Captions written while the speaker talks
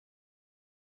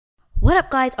What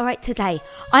up, guys? Alright, today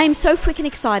I am so freaking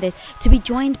excited to be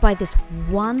joined by this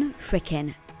one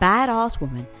freaking badass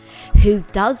woman who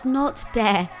does not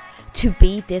dare to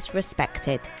be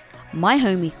disrespected. My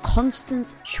homie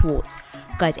Constance Schwartz.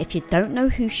 Guys, if you don't know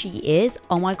who she is,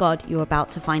 oh my god, you're about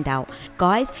to find out.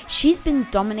 Guys, she's been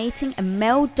dominating a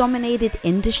male-dominated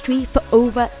industry for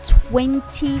over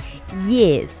 20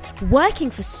 years. Working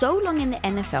for so long in the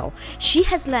NFL, she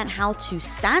has learned how to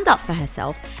stand up for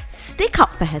herself, stick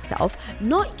up for herself,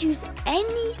 not use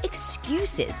any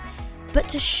excuses, but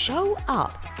to show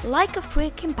up like a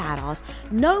freaking badass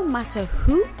no matter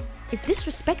who is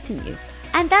disrespecting you.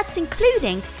 And that's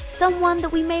including someone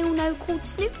that we may all know called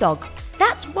Snoop Dogg.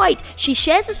 That's right, she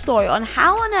shares a story on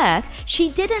how on earth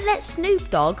she didn't let Snoop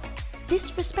Dogg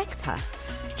disrespect her.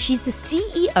 She's the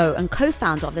CEO and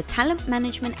co-founder of the talent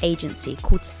management agency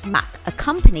called Smack, a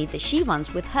company that she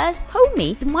runs with her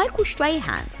homie, Michael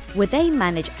Strahan, where they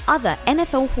manage other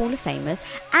NFL Hall of Famers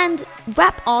and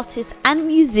rap artists and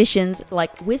musicians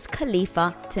like Wiz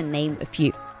Khalifa, to name a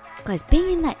few. Guys, being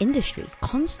in that industry,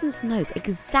 Constance knows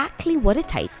exactly what it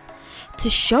takes to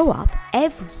show up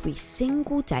every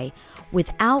single day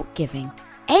without giving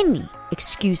any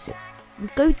excuses. We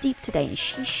go deep today and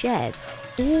she shares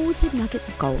all the nuggets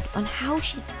of gold on how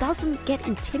she doesn't get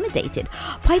intimidated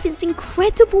by these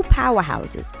incredible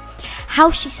powerhouses,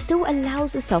 how she still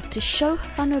allows herself to show her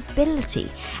vulnerability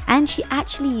and she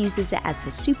actually uses it as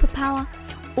her superpower,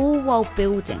 all while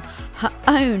building her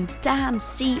own damn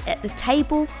seat at the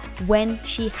table when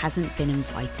she hasn't been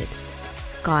invited.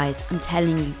 Guys, I'm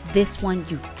telling you, this one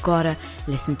you gotta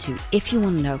listen to if you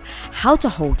want to know how to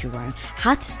hold your own,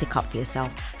 how to stick up for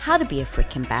yourself, how to be a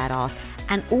freaking badass,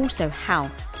 and also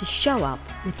how to show up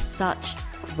with such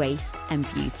grace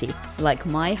and beauty, like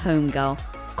my homegirl,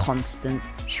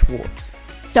 Constance Schwartz.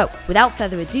 So, without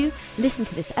further ado, listen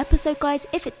to this episode, guys.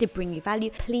 If it did bring you value,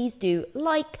 please do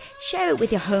like, share it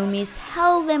with your homies,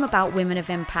 tell them about Women of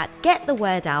Impact, get the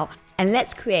word out, and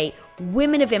let's create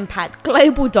Women of Impact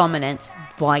global dominance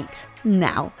right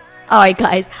now. Alright,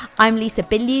 guys, I'm Lisa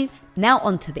Bilyeu. Now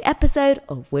on to the episode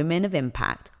of Women of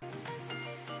Impact.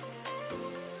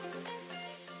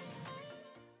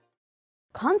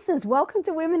 Constance, welcome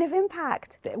to Women of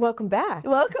Impact. Welcome back.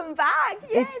 Welcome back.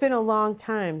 Yes. It's been a long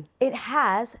time. It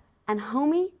has. And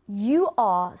homie, you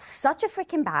are such a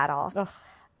freaking badass. Ugh.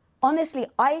 Honestly,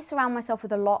 I surround myself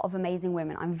with a lot of amazing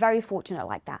women. I'm very fortunate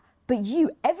like that. But you,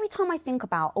 every time I think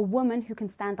about a woman who can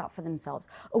stand up for themselves,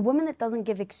 a woman that doesn't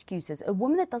give excuses, a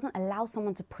woman that doesn't allow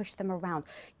someone to push them around,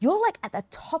 you're like at the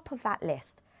top of that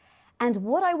list. And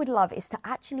what I would love is to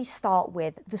actually start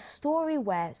with the story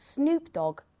where Snoop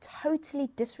Dogg totally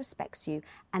disrespects you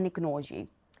and ignores you.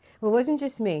 Well, it wasn't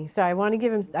just me. So I want to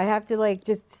give him, I have to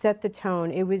just set the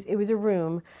tone. It was a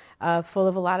room full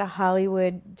of a lot of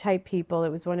Hollywood type people. It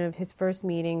was one of his first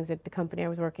meetings at the company I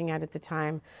was working at the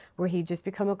time, where he'd just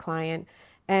become a client.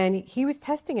 And he was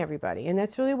testing everybody. And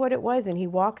that's really what it was. And he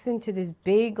walks into this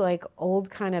big, old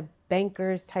kind of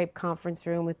bankers type conference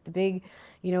room with the big,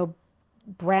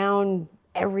 brown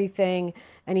everything,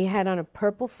 and he had on a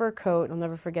purple fur coat, I'll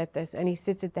never forget this, and he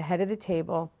sits at the head of the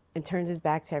table and turns his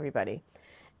back to everybody.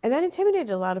 And that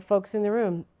intimidated a lot of folks in the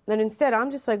room. And instead,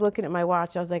 I'm just looking at my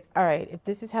watch. I was like, all right, if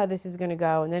this is how this is going to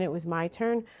go. And then it was my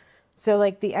turn. So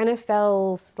the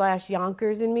NFL /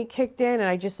 Yonkers in me kicked in, and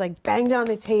I just banged on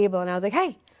the table, and I was like,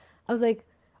 hey,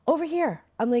 over here.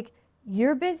 I'm like,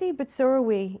 you're busy, but so are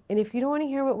we. And if you don't want to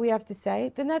hear what we have to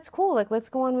say, then that's cool. Let's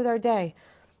go on with our day.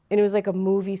 And it was like a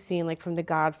movie scene, from The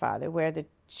Godfather, where the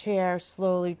chair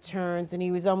slowly turns, and he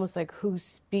was almost like, who's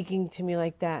speaking to me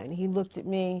like that? And he looked at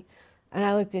me, and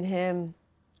I looked at him,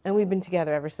 and we've been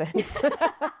together ever since.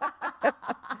 A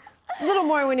little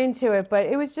more went into it, but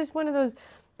it was just one of those,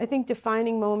 I think,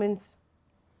 defining moments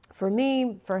for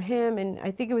me, for him, and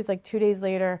I think it was 2 days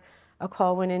later, a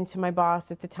call went into my boss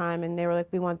at the time, and they were like,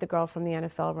 we want the girl from the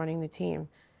NFL running the team.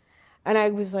 And I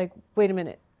was like, wait a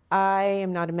minute, I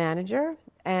am not a manager,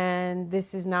 and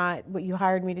this is not what you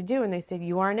hired me to do. And they said,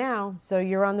 you are now. So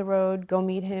you're on the road. Go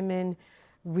meet him in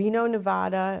Reno,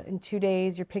 Nevada in 2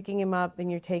 days. You're picking him up and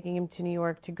you're taking him to New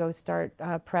York to go start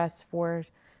press for,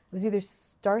 it was either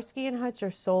Starsky and Hutch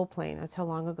or Soul Plane. That's how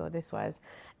long ago this was.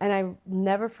 And I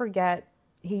never forget,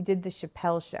 he did the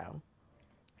Chappelle Show.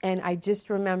 And I just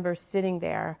remember sitting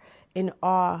there in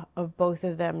awe of both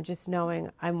of them, just knowing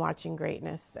I'm watching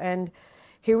greatness. And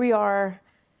here we are,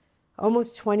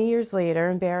 almost 20 years later,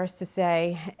 embarrassed to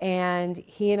say, and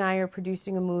he and I are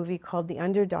producing a movie called The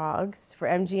Underdogs for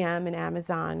MGM and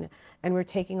Amazon, and we're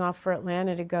taking off for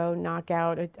Atlanta to go knock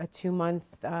out a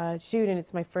 2-month shoot, and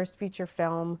it's my first feature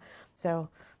film. So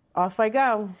off I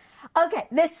go. Okay,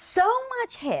 there's so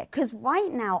much here because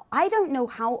right now I don't know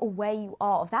how aware you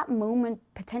are of that moment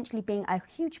potentially being a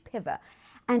huge pivot.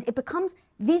 And it becomes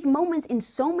these moments in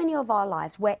so many of our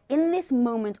lives where in this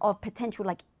moment of potential,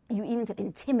 like you even said,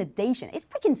 intimidation, it's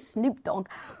freaking Snoop Dogg,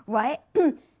 right?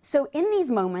 So in these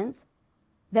moments,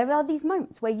 there are these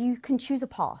moments where you can choose a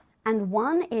path. And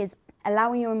one is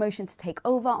allowing your emotion to take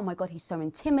over. Oh my God, he's so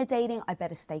intimidating. I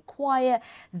better stay quiet.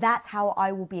 That's how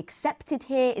I will be accepted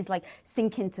here, is like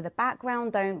sink into the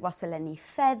background. Don't rustle any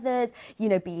feathers,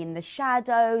 be in the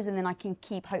shadows, and then I can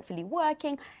keep hopefully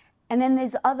working. And then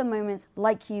there's other moments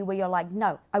like you where you're like,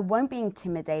 no, I won't be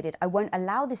intimidated. I won't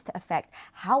allow this to affect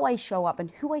how I show up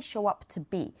and who I show up to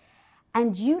be.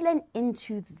 And you lent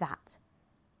into that.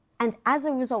 And as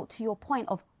a result, to your point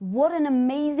of what an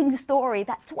amazing story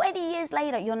that 20 years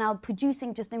later, you're now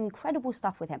producing just incredible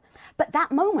stuff with him. But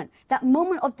that moment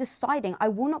of deciding, I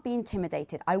will not be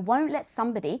intimidated. I won't let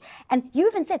somebody, and you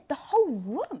even said the whole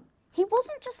room. He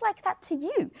wasn't just like that to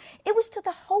you. It was to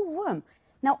the whole room.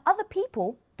 Now, other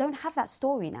people don't have that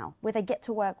story now where they get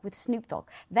to work with Snoop Dogg.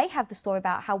 They have the story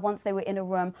about how once they were in a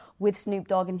room with Snoop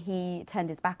Dogg and he turned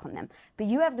his back on them. But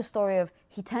you have the story of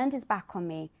he turned his back on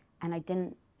me and I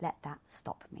didn't let that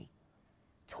stop me.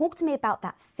 Talk to me about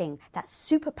that thing, that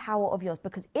superpower of yours,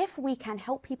 because if we can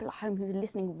help people at home who are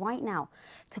listening right now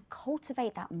to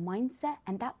cultivate that mindset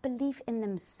and that belief in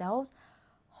themselves,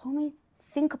 homie,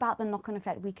 think about the knock-on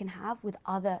effect we can have with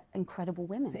other incredible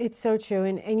women. It's so true.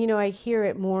 And I hear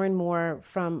it more and more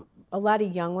from a lot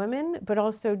of young women, but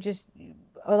also just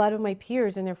a lot of my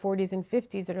peers in their 40s and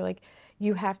 50s that are like,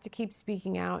 you have to keep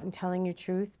speaking out and telling your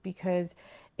truth because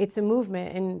it's a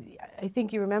movement. And I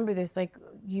think you remember this, like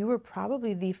you were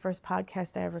probably the first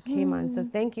podcast I ever came on. So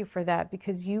thank you for that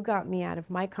because you got me out of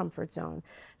my comfort zone.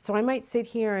 So I might sit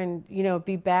here and,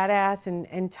 be badass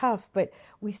and tough, but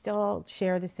we still all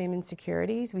share the same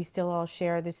insecurities. We still all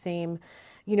share the same,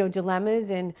 dilemmas.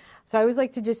 And so I always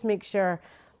like to just make sure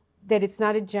that it's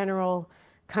not a general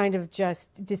kind of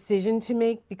just decision to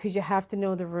make because you have to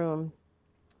know the room.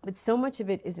 But so much of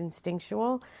it is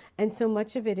instinctual and so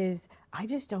much of it is, I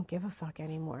just don't give a fuck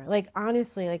anymore. Like,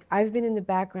 honestly, like I've been in the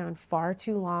background far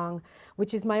too long,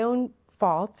 which is my own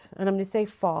fault. And I'm going to say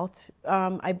fault.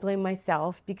 I blame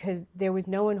myself because there was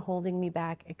no one holding me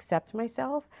back except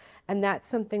myself. And that's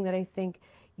something that I think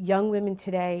young women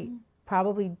today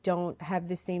probably don't have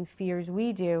the same fears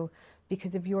we do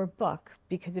because of your book,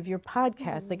 because of your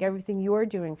podcast, like everything you're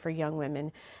doing for young women.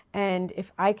 And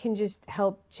if I can just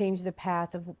help change the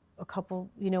path of a couple,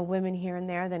 women here and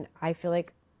there, then I feel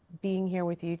like being here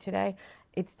with you today,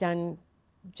 it's done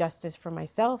justice for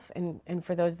myself and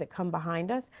for those that come behind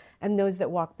us and those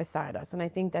that walk beside us. And I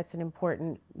think that's an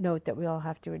important note that we all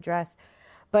have to address.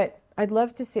 But I'd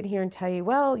love to sit here and tell you,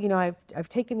 well, I've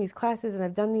taken these classes and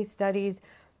I've done these studies.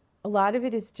 A lot of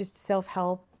it is just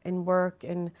self-help and work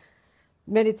and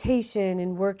meditation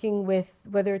and working with,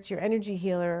 whether it's your energy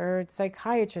healer or it's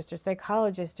psychiatrist or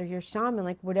psychologist or your shaman,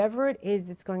 like whatever it is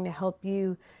that's going to help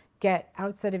you get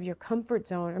outside of your comfort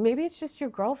zone. Or maybe it's just your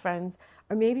girlfriends,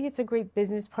 or maybe it's a great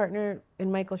business partner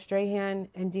in Michael Strahan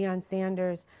and Deion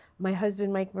Sanders, my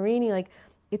husband, Mike Marini. Like,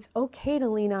 it's okay to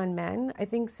lean on men. I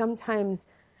think sometimes,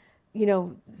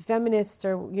 feminists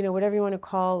or, whatever you want to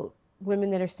call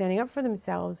women that are standing up for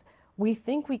themselves, we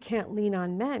think we can't lean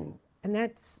on men. And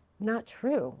that's not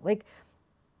true. Like,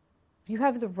 if you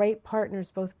have the right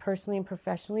partners, both personally and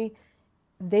professionally,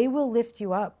 they will lift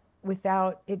you up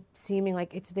without it seeming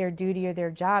like it's their duty or their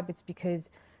job. It's because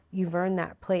you've earned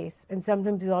that place. And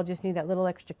sometimes we all just need that little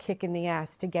extra kick in the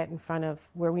ass to get in front of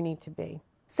where we need to be.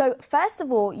 So first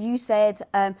of all, you said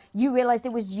you realized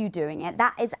it was you doing it.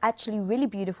 That is actually really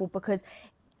beautiful because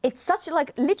it's such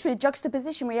like literally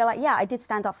juxtaposition where you're like, yeah, I did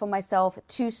stand up for myself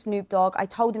to Snoop Dogg. I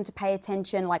told him to pay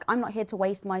attention. Like, I'm not here to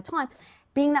waste my time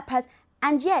being that person.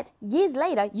 And yet years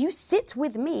later, you sit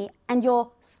with me and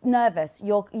you're nervous.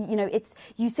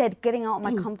 You said getting out of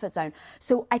my comfort zone.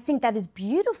 So I think that is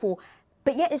beautiful,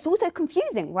 but yet it's also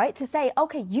confusing, right? To say,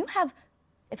 okay, you have,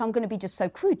 if I'm going to be just so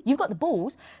crude, you've got the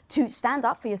balls to stand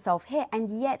up for yourself here,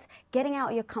 and yet getting out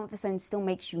of your comfort zone still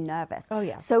makes you nervous. Oh,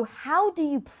 yeah. So how do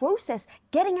you process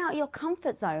getting out of your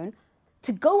comfort zone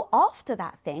to go after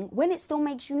that thing when it still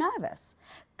makes you nervous?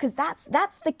 Because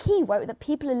that's the key, right? That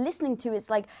people are listening to.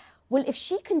 It's like, well, if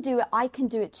she can do it, I can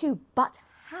do it too. But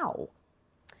how?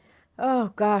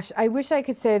 Oh, gosh. I wish I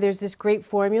could say there's this great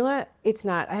formula. It's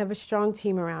not. I have a strong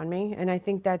team around me. And I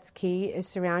think that's key, is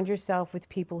surround yourself with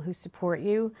people who support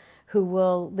you, who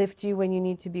will lift you when you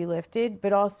need to be lifted.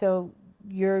 But also,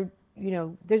 there's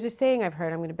a saying I've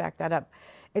heard. I'm going to back that up.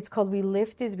 It's called, we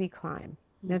lift as we climb.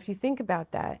 Now, if you think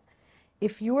about that,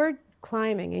 if you're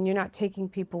climbing and you're not taking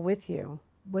people with you,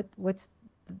 what's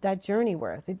that journey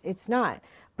worth? It's not.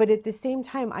 But at the same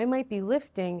time, I might be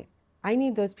lifting. I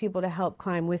need those people to help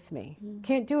climb with me.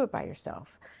 Can't do it by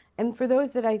yourself. And for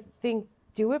those that I think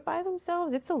do it by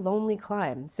themselves, it's a lonely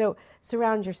climb. So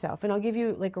surround yourself. And I'll give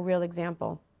you like a real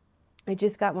example. I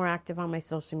just got more active on my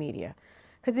social media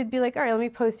because it'd be like, all right, let me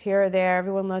post here or there.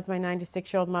 Everyone loves my 9 to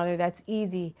 6-year-old mother. That's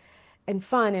easy and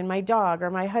fun, and my dog or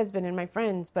my husband and my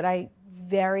friends. But I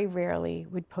very rarely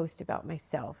would post about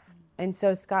myself. And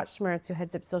so Scott Schmertz, who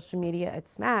heads up social media at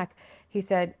SMAC, he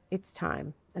said, it's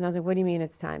time. And I was like, what do you mean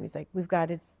it's time? He's like, we've got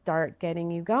to start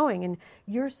getting you going. And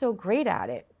you're so great at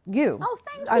it. You. Oh,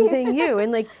 thank you. I'm saying you.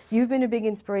 And like, you've been a big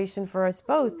inspiration for us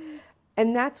both.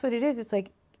 And that's what it is. It's like,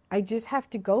 I just have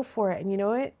to go for it. And you know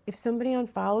what? If somebody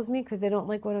unfollows me because they don't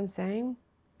like what I'm saying,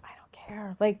 I don't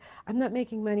care. Like, I'm not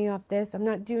making money off this. I'm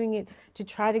not doing it to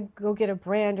try to go get a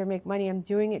brand or make money. I'm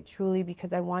doing it truly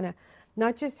because I want to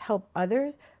not just help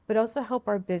others, but also help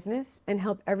our business and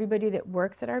help everybody that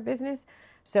works at our business.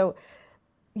 So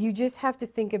you just have to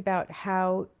think about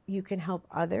how you can help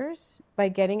others by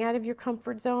getting out of your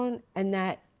comfort zone. And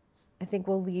that, I think,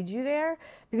 will lead you there.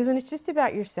 Because when it's just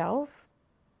about yourself,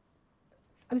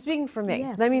 I'm speaking for me.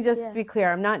 Yeah. Let me just be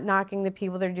clear. I'm not knocking the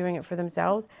people that are doing it for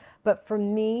themselves. But for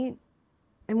me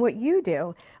and what you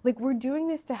do, like, we're doing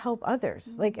this to help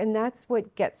others. Like, and that's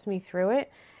what gets me through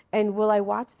it. And will I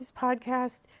watch this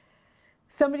podcast?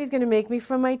 Somebody's going to make me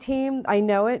from my team. I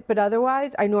know it, but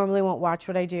otherwise, I normally won't watch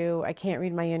what I do. I can't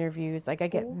read my interviews. Like, I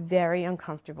get very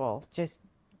uncomfortable just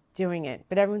doing it.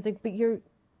 But everyone's like, but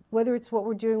whether it's what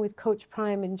we're doing with Coach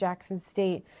Prime in Jackson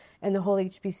State and the whole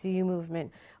HBCU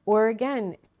movement, or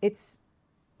again, it's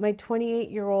my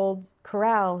 28-year-old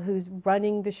Corral who's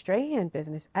running the Strahan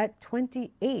business at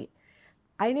 28.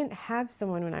 I didn't have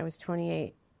someone when I was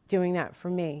 28 doing that for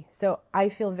me. So I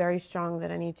feel very strong that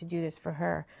I need to do this for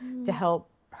her to help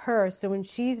her. So when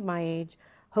she's my age,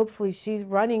 hopefully she's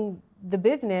running the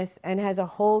business and has a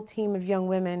whole team of young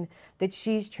women that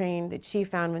she's trained, that she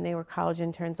found when they were college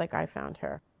interns like I found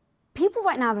her. People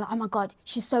right now are like, oh my God,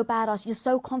 she's so badass, you're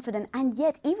so confident. And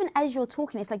yet, even as you're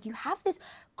talking, it's like you have this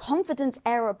confidence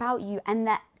air about you, and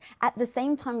that at the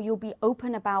same time, you'll be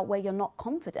open about where you're not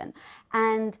confident.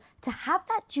 And to have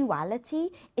that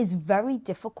duality is very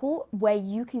difficult, where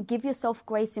you can give yourself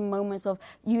grace in moments of,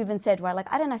 you even said, right,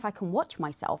 like, I don't know if I can watch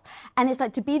myself. And it's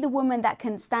like to be the woman that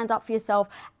can stand up for yourself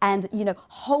and, you know,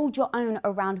 hold your own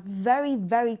around very,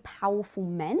 very powerful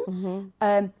men.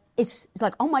 It's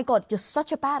like, oh my God, you're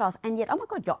such a badass, and yet, oh my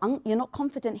God, you're not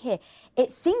confident here.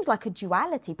 It seems like a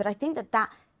duality, but I think that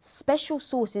special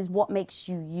sauce is what makes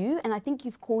you you, and I think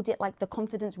you've called it like the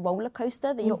confidence roller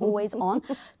coaster that you're always on.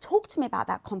 Talk to me about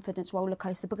that confidence roller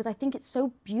coaster, because I think it's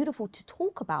so beautiful to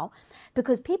talk about,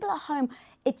 because people at home,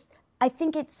 I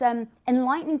think it's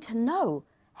enlightening to know,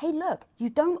 hey, look, you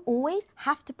don't always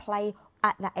have to play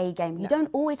at the A game. You don't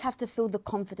always have to feel the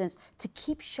confidence to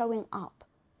keep showing up.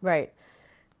 Right.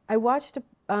 I watched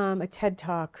a TED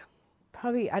Talk,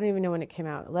 probably, I don't even know when it came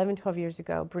out, 11, 12 years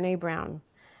ago, Brene Brown,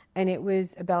 and it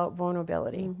was about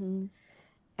vulnerability.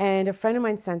 And a friend of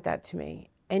mine sent that to me,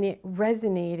 and it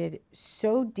resonated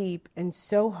so deep and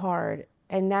so hard,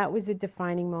 and that was a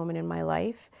defining moment in my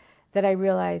life that I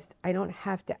realized I don't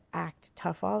have to act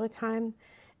tough all the time,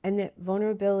 and that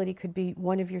vulnerability could be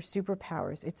one of your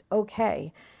superpowers. It's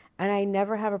okay. And I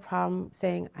never have a problem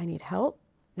saying, I need help.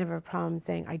 Never a problem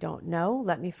saying, I don't know,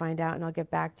 let me find out and I'll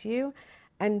get back to you.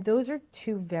 And those are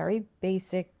two very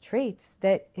basic traits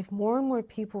that if more and more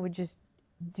people would just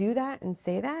do that and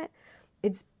say that,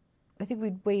 I think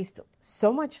we'd waste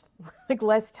so much like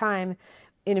less time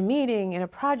in a meeting, in a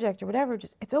project or whatever.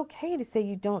 Just, it's okay to say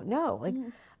you don't know. Like,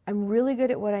 I'm really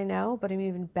good at what I know, but I'm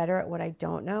even better at what I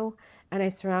don't know. And I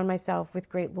surround myself with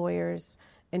great lawyers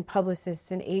and publicists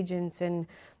and agents and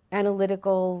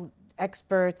analytical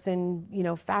experts and, you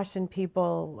know, fashion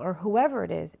people or whoever it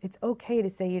is. It's okay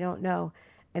to say you don't know,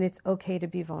 and it's okay to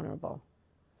be vulnerable.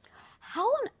 How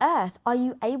on earth are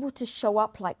you able to show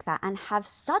up like that and have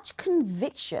such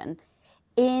conviction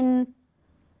in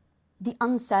the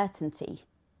uncertainty?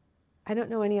 I don't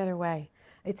know any other way.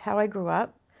 It's how I grew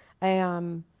up.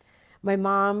 My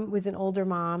mom was an older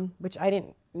mom, which I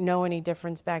didn't know any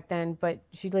difference back then, but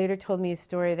she later told me a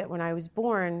story that when I was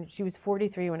born, she was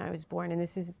 43 when I was born, and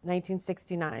this is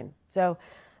 1969. So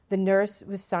the nurse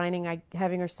was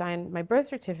having her sign my birth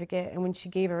certificate, and when she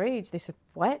gave her age, they said,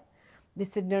 what? They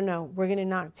said, no, we're going to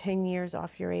knock 10 years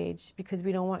off your age because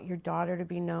we don't want your daughter to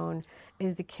be known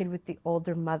as the kid with the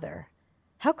older mother.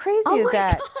 How crazy is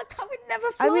that? Oh my God, that would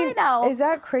never fly now. Is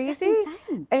that crazy? That's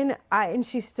insane. And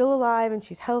she's still alive and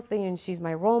she's healthy and she's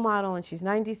my role model and she's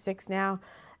 96 now.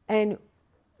 And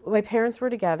my parents were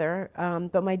together,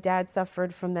 but my dad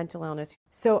suffered from mental illness.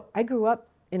 So I grew up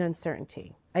in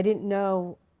uncertainty. I didn't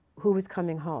know who was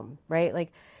coming home, right?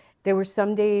 Like, there were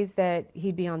some days that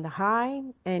he'd be on the high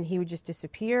and he would just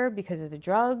disappear because of the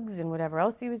drugs and whatever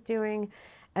else he was doing.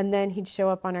 And then he'd show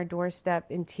up on our doorstep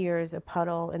in tears, a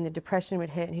puddle, and the depression would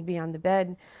hit, and he'd be on the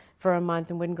bed for a month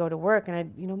and wouldn't go to work. And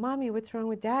I'd, Mommy, what's wrong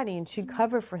with Daddy? And she'd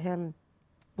cover for him.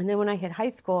 And then when I hit high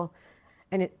school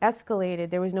and it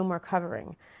escalated, there was no more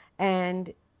covering.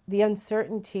 And the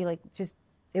uncertainty,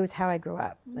 it was how I grew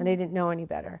up, and I didn't know any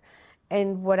better.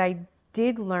 And what I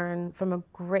did learn from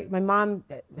my mom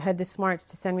had the smarts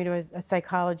to send me to a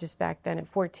psychologist back then at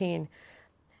 14.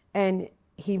 And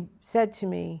he said to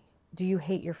me, "Do you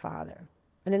hate your father?"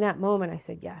 And in that moment I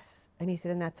said, yes. And he said,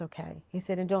 "And that's okay." He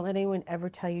said, "And don't let anyone ever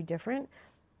tell you different."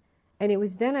 And it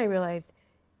was then I realized,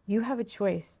 you have a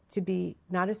choice to be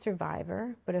not a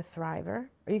survivor, but a thriver,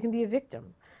 or you can be a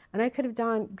victim. And I could have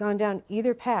gone down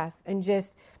either path and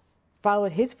just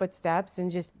followed his footsteps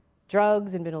and just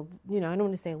drugs and been I don't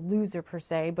want to say a loser per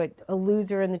se, but a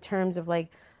loser in the terms of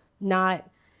not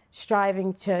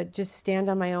striving to just stand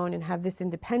on my own and have this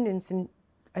independence. And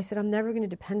I said, I'm never going to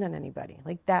depend on anybody.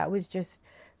 That was just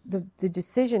the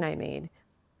decision I made,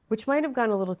 which might have gone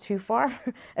a little too far,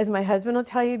 as my husband will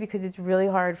tell you, because it's really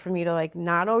hard for me to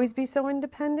not always be so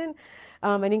independent.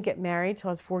 I didn't get married till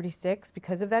I was 46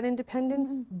 because of that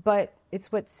independence, but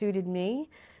it's what suited me.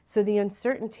 So the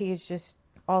uncertainty is just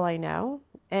all I know.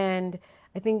 And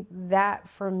I think that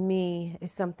for me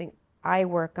is something I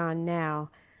work on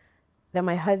now, that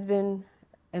my husband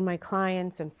and my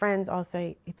clients and friends all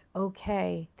say, it's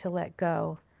okay to let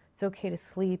go. It's okay to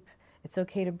sleep. It's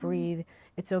okay to breathe.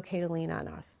 It's okay to lean on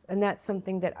us. And that's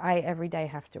something that I every day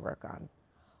have to work on.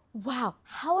 Wow,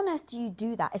 how on earth do you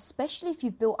do that, especially if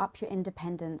you've built up your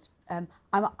independence?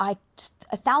 I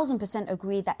 1,000%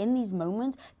 agree that in these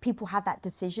moments, people have that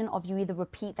decision of you either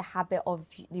repeat the habit of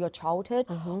your childhood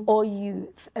or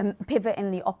you pivot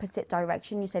in the opposite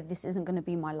direction. You say, this isn't going to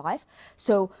be my life.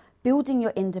 So building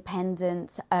your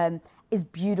independence is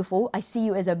beautiful. I see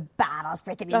you as a badass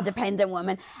freaking independent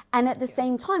woman. And at the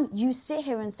same time, you sit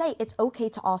here and say, it's okay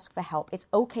to ask for help. It's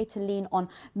okay to lean on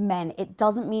men. It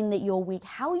doesn't mean that you're weak.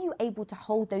 How are you able to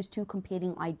hold those two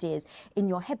competing ideas in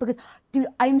your head? Because, dude,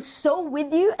 I'm so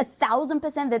with you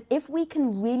 1,000% that if we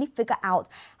can really figure out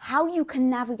how you can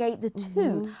navigate the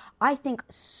two, I think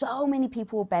so many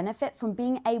people will benefit from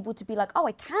being able to be like, oh,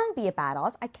 I can be a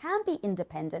badass. I can be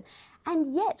independent.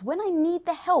 And yet, when I need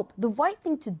the help, the right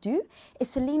thing to do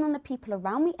is to lean on the people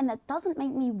around me, and that doesn't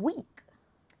make me weak.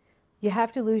 You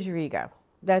have to lose your ego.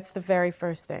 That's the very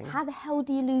first thing. How the hell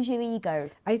do you lose your ego?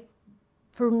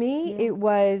 For me, it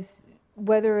was,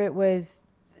 whether it was,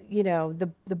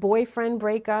 the boyfriend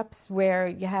breakups where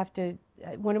you have to,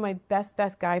 one of my best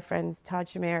guy friends, Todd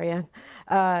Shamarian,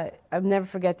 I'll never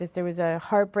forget this. There was a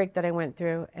heartbreak that I went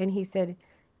through, and he said,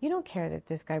 "You don't care that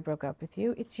this guy broke up with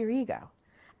you. It's your ego."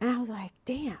 And I was like,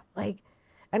 damn,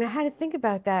 and I had to think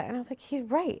about that. And I was like, he's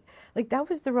right. That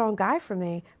was the wrong guy for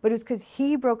me, but it was because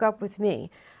he broke up with me.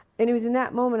 And it was in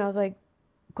that moment, I was like,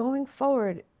 going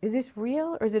forward, is this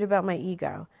real or is it about my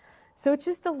ego? So it's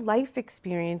just a life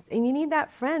experience. And you need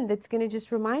that friend that's going to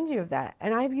just remind you of that.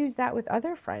 And I've used that with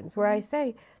other friends where I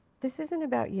say, this isn't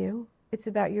about you. It's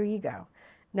about your ego.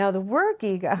 Now, the work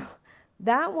ego,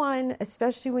 that one,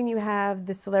 especially when you have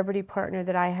the celebrity partner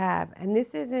that I have, and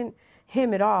this isn't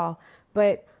him at all,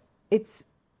 but it's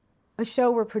a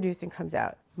show we're producing comes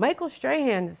out. Michael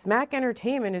Strahan's Smack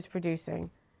Entertainment is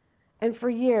producing. And for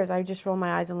years, I just roll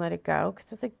my eyes and let it go,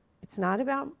 because it's it's not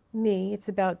about me. It's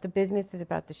about the business. It's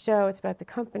about the show. It's about the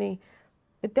company.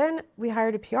 But then we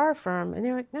hired a PR firm, and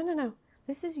they're like, no.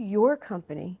 This is your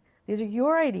company. These are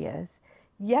your ideas.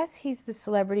 Yes, he's the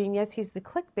celebrity, and yes, he's the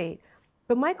clickbait.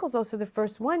 But Michael's also the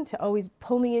first one to always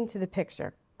pull me into the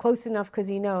picture, close enough because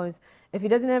he knows if he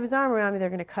doesn't have his arm around me, they're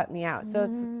going to cut me out. So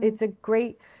it's a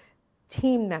great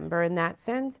team member in that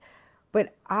sense.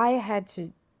 But I had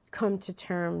to come to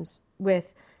terms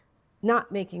with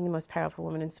not making the most powerful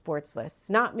woman in sports lists,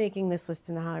 not making this list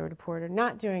in the Hollywood Reporter,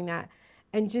 not doing that,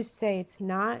 and just say it's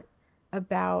not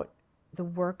about the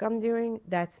work I'm doing,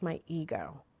 that's my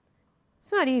ego.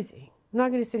 It's not easy. I'm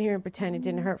not going to sit here and pretend it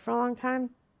didn't hurt for a long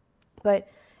time. But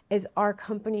as our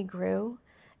company grew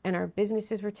and our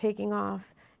businesses were taking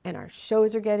off and our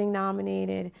shows are getting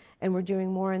nominated and we're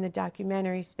doing more in the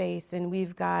documentary space and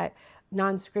we've got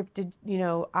non-scripted,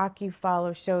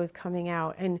 OccuFollow shows coming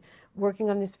out and working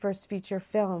on this first feature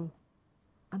film,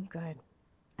 I'm good.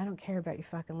 I don't care about your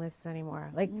fucking lists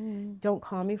anymore. Don't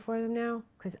call me for them now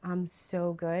because I'm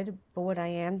so good. But what I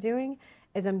am doing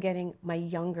is I'm getting my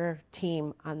younger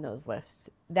team on those lists.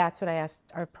 That's what I asked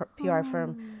our PR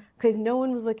firm, because no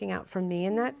one was looking out for me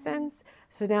in that sense.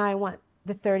 So now I want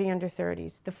the 30 under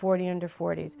 30s, the 40 under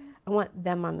 40s. I want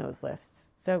them on those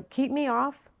lists. So keep me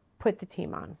off, put the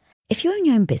team on. If you own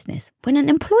your own business, when an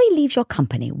employee leaves your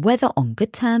company, whether on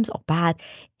good terms or bad,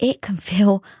 it can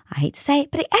feel, I hate to say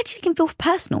it, but it actually can feel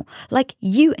personal, like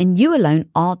you and you alone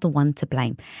are the one to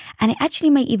blame. And it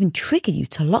actually may even trigger you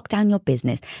to lock down your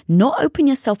business, not open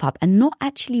yourself up, and not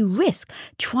actually risk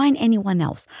trying anyone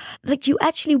else. Like you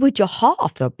actually would your heart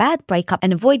after a bad breakup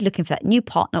and avoid looking for that new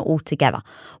partner altogether.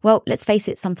 Well, let's face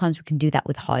it, sometimes we can do that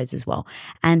with hires as well.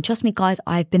 And trust me, guys,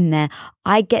 I've been there.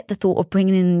 I get the thought of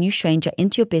bringing in a new stranger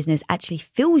into your business actually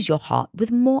fills your heart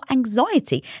with more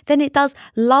anxiety than it does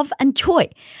love and joy.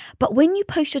 But when you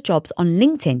post your jobs on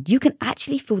LinkedIn, you can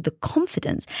actually feel the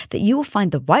confidence that you will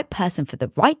find the right person for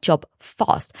the right job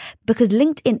fast, because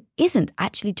LinkedIn isn't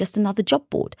actually just another job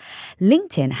board.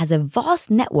 LinkedIn has a vast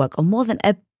network of more than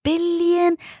a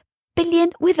billion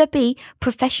with a B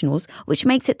professionals, which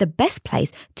makes it the best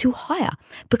place to hire.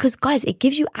 Because guys, it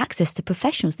gives you access to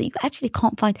professionals that you actually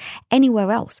can't find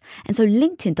anywhere else. And so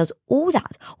LinkedIn does all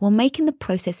that while making the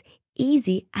process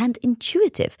easy and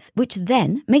intuitive, which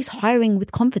then makes hiring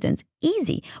with confidence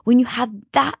easy when you have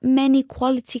that many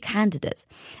quality candidates.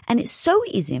 And it's so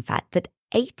easy, in fact, that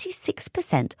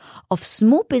 86% of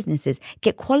small businesses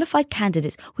get qualified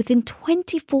candidates within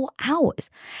 24 hours.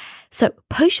 So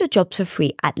post your jobs for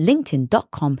free at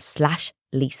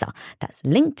linkedin.com/Lisa. That's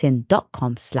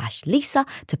linkedin.com/Lisa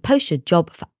to post your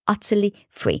job for utterly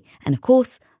free. And of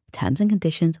course, terms and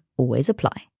conditions always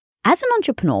apply. As an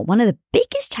entrepreneur, one of the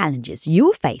biggest challenges you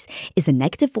will face is the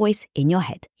negative voice in your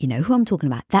head. You know who I'm talking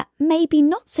about. That maybe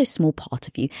not so small part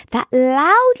of you that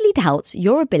loudly doubts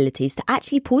your abilities to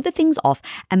actually pull the things off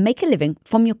and make a living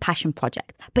from your passion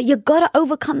project. But you gotta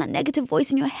overcome that negative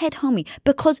voice in your head, homie,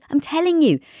 because I'm telling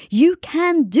you, you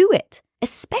can do it.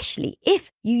 Especially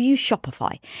if you use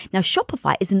Shopify. Now,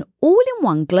 Shopify is an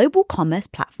all-in-one global commerce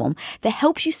platform that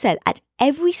helps you sell at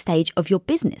every stage of your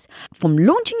business. From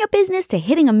launching your business to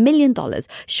hitting $1 million,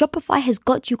 Shopify has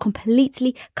got you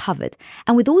completely covered.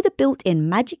 And with all the built-in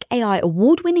Magic AI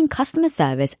award-winning customer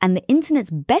service and the internet's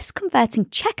best converting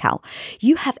checkout,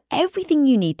 you have everything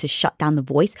you need to shut down the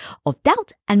voice of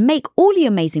doubt and make all your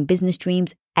amazing business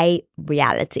dreams a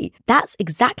reality. That's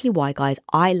exactly why, guys,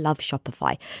 I love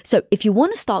Shopify. So if you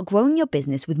want to start growing your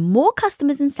business with more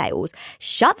customers and sales,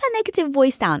 shut that negative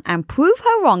voice down and prove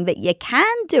her wrong that you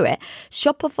can do it,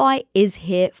 Shopify is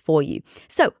here for you.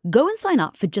 So go and sign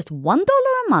up for just $1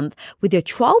 a month with your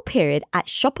trial period at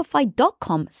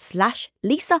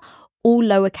shopify.com/Lisa, all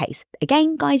lowercase.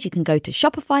 Again, guys, you can go to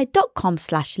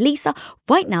shopify.com/Lisa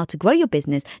right now to grow your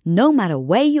business no matter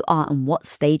where you are and what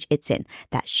stage it's in.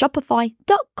 That's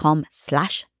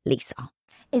shopify.com/Lisa.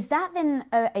 Is that then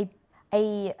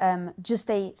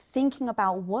just a thinking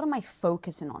about what am I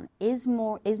focusing on? Is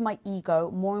my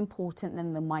ego more important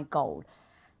than my goal?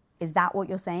 Is that what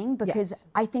you're saying? Because yes.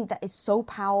 I think that is so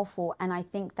powerful. And I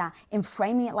think that in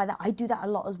framing it like that, I do that a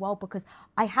lot as well, because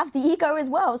I have the ego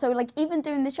as well. So like even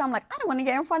doing this show, I'm like, I don't want to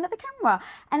get in front of the camera.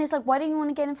 And it's like, why don't you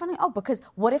want to get in front of it? Oh, because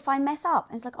what if I mess up?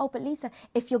 And it's like, oh, but Lisa,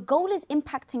 if your goal is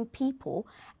impacting people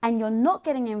and you're not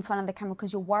getting in front of the camera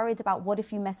because you're worried about what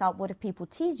if you mess up, what if people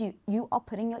tease you, you are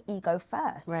putting your ego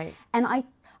first. Right. And I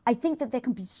think that there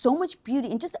can be so much beauty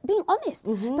in just being honest.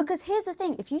 Mm-hmm. Because here's the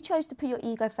thing, if you chose to put your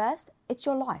ego first, it's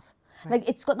your life. Right. Like,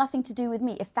 it's got nothing to do with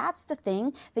me. If that's the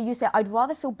thing that you say, I'd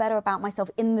rather feel better about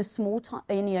myself in the small time,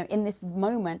 in this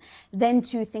moment, than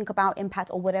to think about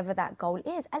impact or whatever that goal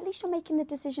is. At least you're making the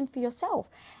decision for yourself.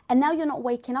 And now you're not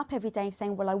waking up every day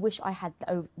saying, well, I wish I had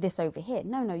this over here.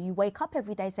 No, you wake up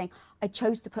every day saying, I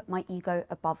chose to put my ego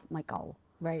above my goal.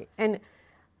 Right. And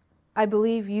I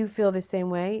believe you feel the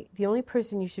same way. The only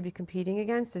person you should be competing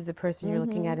against is the person you're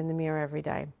looking at in the mirror every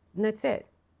day. And that's it.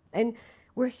 And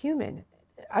we're human.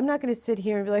 I'm not going to sit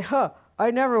here and be like,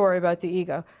 I never worry about the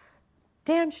ego.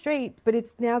 Damn straight. But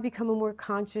it's now become a more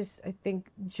conscious, I think,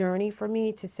 journey for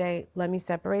me to say, let me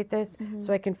separate this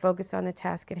so I can focus on the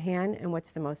task at hand and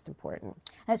what's the most important.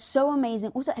 That's so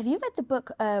amazing. Also, have you read the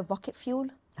book Rocket Fuel?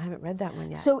 I haven't read that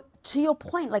one yet. So to your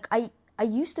point, like I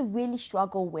used to really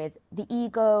struggle with the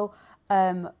ego.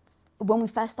 When we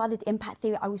first started Impact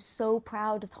Theory, I was so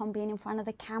proud of Tom being in front of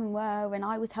the camera and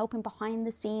I was helping behind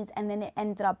the scenes, and then it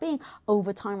ended up being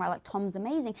over time, right, like Tom's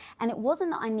amazing. And it wasn't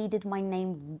that I needed my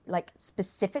name like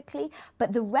specifically,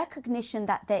 but the recognition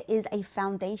that there is a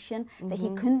foundation that he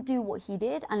couldn't do what he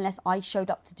did unless I showed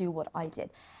up to do what I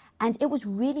did. And it was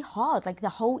really hard, like the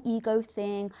whole ego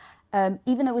thing,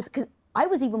 even though it was, I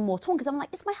was even more torn because I'm like,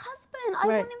 it's my husband. I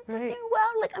want him to do well.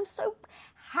 Like, I'm so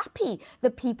happy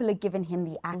that people are giving him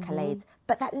the accolades.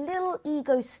 But that little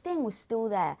ego sting was still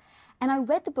there. And I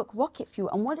read the book Rocket Fuel,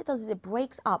 and what it does is it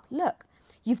breaks up. Look,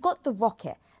 you've got the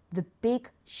rocket, the big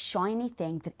shiny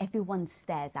thing that everyone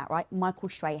stares at, right? Michael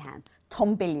Strahan,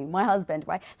 Tom Billy, my husband,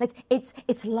 right? Like,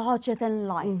 it's larger than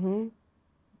life.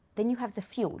 Then you have the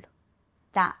fuel,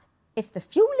 that if the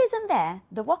fuel isn't there,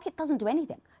 the rocket doesn't do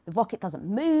anything. The rocket doesn't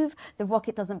move, the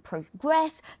rocket doesn't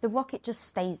progress, the rocket just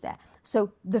stays there.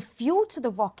 So the fuel to the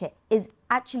rocket is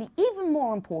actually even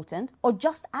more important, or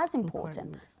just as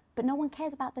important. But no one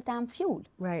cares about the damn fuel.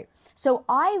 Right. So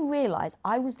I realized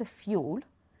I was the fuel,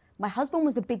 my husband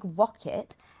was the big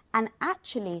rocket, and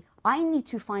actually I need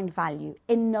to find value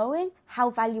in knowing how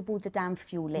valuable the damn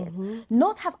fuel is.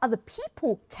 Not have other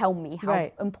people tell me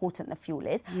how important the fuel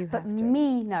is, but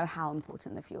me know how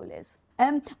important the fuel is.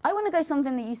 I want to go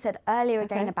something that you said earlier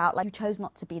again about, like, you chose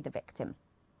not to be the victim.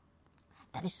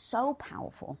 That is so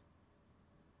powerful.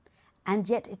 And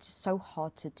yet it's so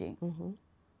hard to do.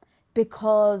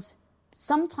 Because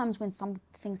sometimes when some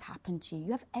things happen to you,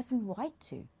 you have every right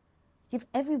to. You have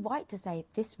every right to say,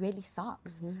 this really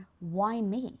sucks. Why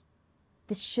me?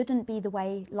 This shouldn't be the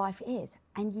way life is.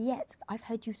 And yet, I've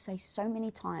heard you say so many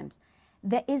times,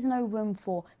 there is no room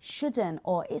for shouldn't,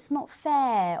 or it's not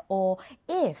fair, or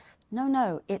if.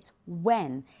 No, it's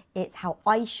when. It's how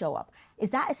I show up. Is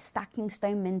that a stacking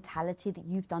stone mentality that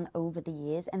you've done over the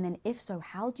years? And then if so,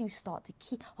 how do you start to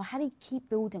keep, or how do you keep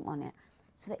building on it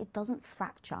so that it doesn't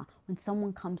fracture when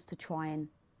someone comes to try and,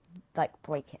 like,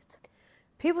 break it?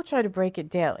 People try to break it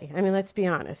daily. I mean, let's be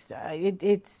honest.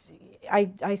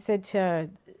 I said to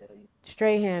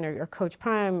Strahan or Coach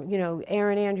Prime, you know,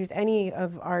 Aaron Andrews, any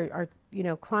of our you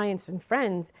know, clients and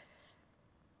friends,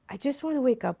 I just want to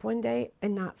wake up one day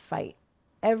and not fight.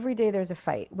 Every day there's a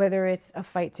fight, whether it's a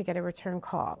fight to get a return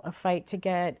call, a fight to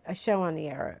get a show on the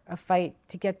air, a fight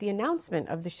to get the announcement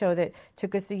of the show that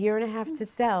took us 1.5 years to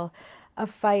sell, a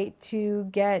fight to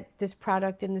get this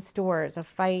product in the stores, a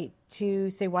fight to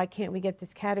say, why can't we get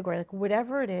this category? Like,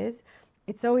 whatever it is,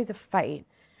 it's always a fight.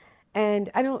 And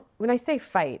when I say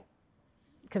fight,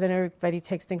 because I know everybody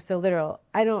takes things so literal,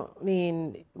 I don't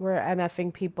mean we're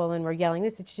MFing people and we're yelling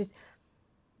this. It's just,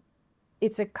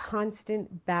 it's a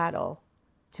constant battle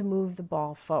to move the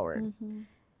ball forward.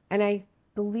 And I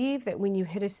believe that when you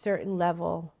hit a certain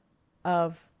level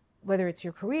of, whether it's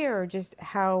your career or just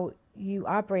how you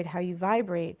operate, how you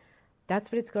vibrate,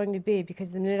 that's what it's going to be.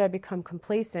 Because the minute I become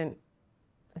complacent,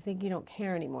 I think you don't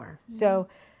care anymore. So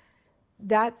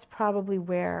that's probably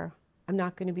where I'm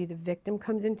not going to be the victim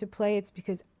comes into play. It's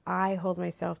because I hold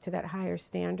myself to that higher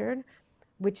standard,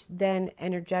 which then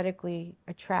energetically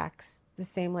attracts the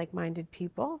same like-minded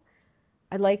people.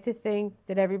 I'd like to think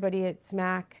that everybody at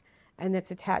SMAC and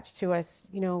that's attached to us,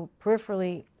 you know,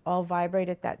 peripherally all vibrate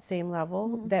at that same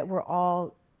level, that we're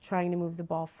all trying to move the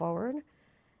ball forward.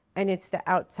 And it's the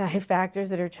outside factors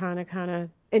that are trying to kind of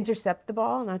intercept the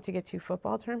ball, not to get too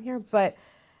football term here, but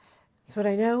that's what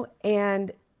I know.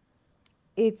 And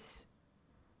it's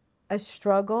a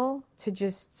struggle to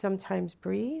just sometimes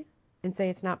breathe and say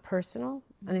it's not personal.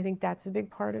 And I think that's a big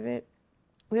part of it.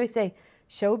 We always say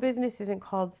show business isn't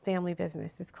called family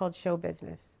business. It's called show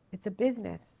business. It's a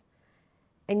business.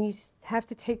 And you have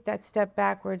to take that step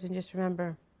backwards and just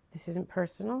remember, this isn't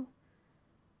personal,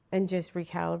 and just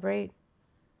recalibrate.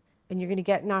 And you're going to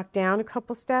get knocked down a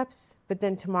couple steps, but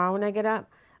then tomorrow when I get up,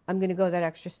 I'm going to go that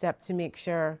extra step to make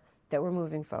sure that we're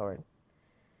moving forward.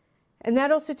 And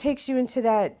that also takes you into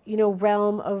that, you know,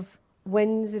 realm of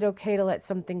when is it okay to let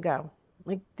something go?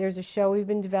 Like, there's a show we've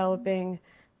been developing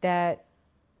that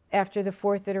after the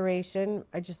 4th iteration,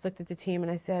 I just looked at the team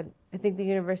and I said, I think the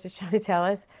universe is trying to tell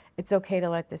us it's okay to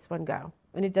let this one go.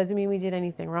 And it doesn't mean we did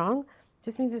anything wrong. It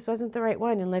just means this wasn't the right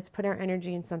one. And let's put our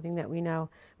energy in something that we know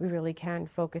we really can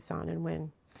focus on and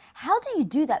win. How do you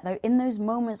do that, though, in those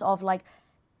moments of, like,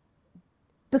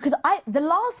 because the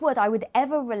last word I would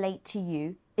ever relate to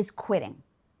you is quitting.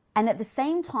 And at the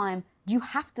same time, you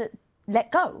have to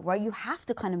let go, right? You have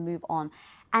to kind of move on.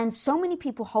 And so many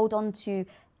people hold on to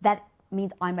that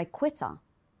means I'm a quitter.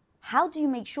 How do you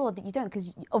make sure that you don't?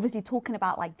 Because obviously talking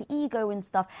about, like, the ego and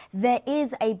stuff, there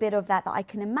is a bit of that I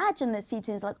can imagine that seeps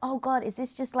in. It's like, oh God, is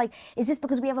this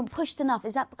because we haven't pushed enough?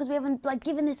 Is that because we haven't, like,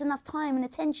 given this enough time and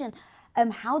attention?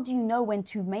 How do you know when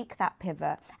to make that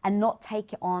pivot and not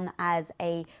take it on as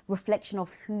a reflection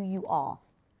of who you are?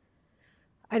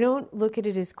 I don't look at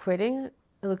it as quitting.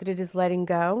 I look at it as letting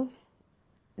go.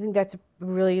 I think that's a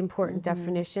really important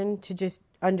definition, to just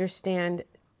understand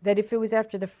that if it was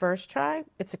after the first try,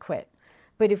 it's a quit.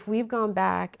 But if we've gone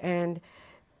back and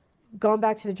gone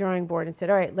back to the drawing board and said,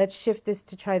 all right, let's shift this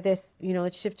to try this,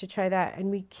 let's shift to try that.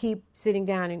 And we keep sitting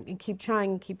down and keep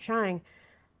trying and keep trying.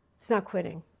 It's not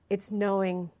quitting. It's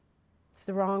knowing it's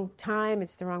the wrong time,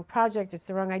 it's the wrong project, it's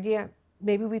the wrong idea.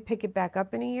 Maybe we pick it back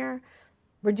up in a year.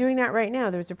 We're doing that right now.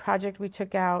 There was a project we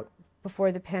took out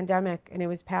before the pandemic and it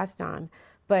was passed on.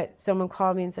 But someone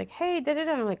called me and it's like, hey,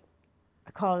 da-da-da. I'm like,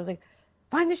 I was like,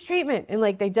 find this treatment. And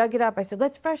like, they dug it up. I said,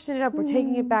 let's freshen it up. We're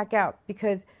taking it back out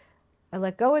because I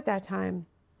let go at that time,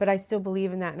 but I still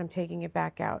believe in that and I'm taking it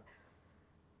back out.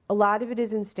 A lot of it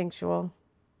is instinctual,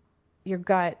 your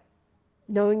gut,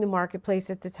 knowing the marketplace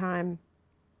at the time.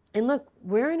 And look,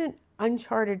 we're in an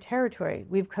uncharted territory.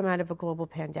 We've come out of a global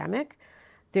pandemic.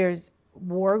 There's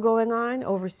war going on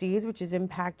overseas, which is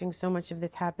impacting so much of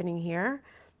this happening here.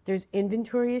 There's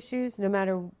inventory issues. No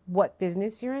matter what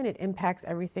business you're in, it impacts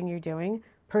everything you're doing,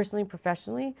 personally,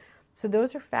 professionally. So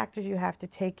those are factors you have to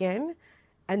take in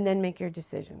and then make your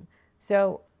decision.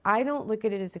 So I don't look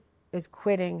at it as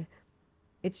quitting.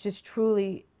 It's just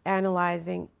truly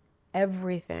analyzing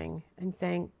everything and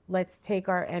saying, let's take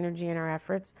our energy and our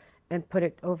efforts and put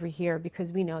it over here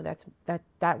because we know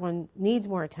that one needs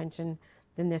more attention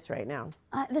than this right now.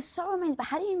 There's so amazing, but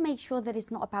how do you make sure that it's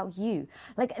not about you?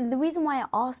 Like, the reason why I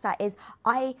ask that is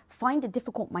I find it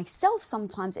difficult myself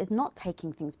sometimes is not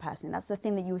taking things personally. That's the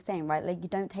thing that you were saying, right? Like, you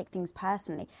don't take things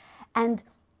personally. And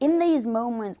in these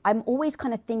moments, I'm always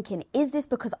kind of thinking, is this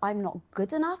because I'm not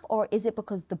good enough or is it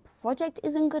because the project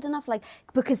isn't good enough? Like,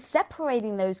 because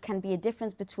separating those can be a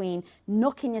difference between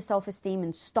knocking your self-esteem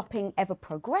and stopping ever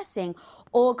progressing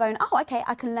or going, oh, okay,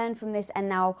 I can learn from this and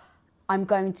now I'm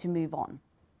going to move on.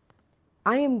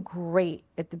 I am great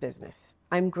at the business.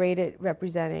 I'm great at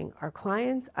representing our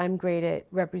clients. I'm great at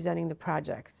representing the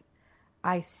projects.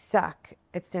 I suck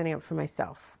at standing up for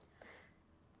myself.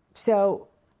 So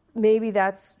maybe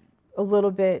that's a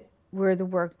little bit where the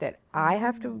work that I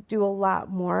have to do a lot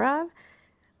more of.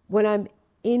 When I'm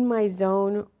in my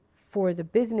zone for the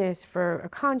business, for a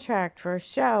contract, for a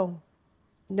show,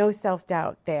 no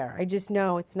self-doubt there. I just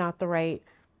know it's not the right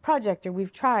project or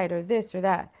we've tried or this or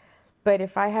that. But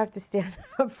if I have to stand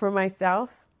up for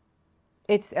myself,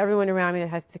 it's everyone around me that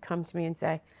has to come to me and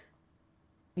say,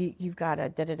 you've got to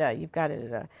da-da-da, you've got to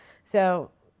da-da. So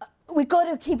we got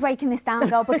to keep breaking this down,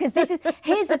 girl, because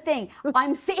here's the thing.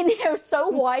 I'm sitting here so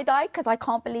wide-eyed because I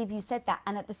can't believe you said that.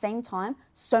 And at the same time,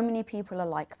 so many people are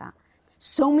like that.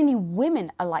 So many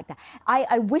women are like that.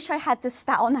 I wish I had this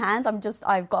stat on hand.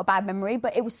 I've got a bad memory,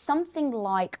 but it was something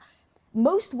like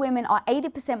most women are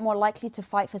 80% more likely to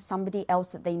fight for somebody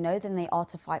else that they know than they are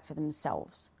to fight for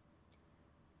themselves.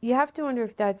 You have to wonder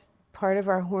if that's part of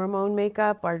our hormone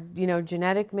makeup, our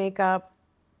genetic makeup,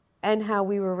 and how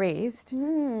we were raised.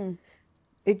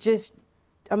 It just,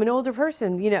 I'm an older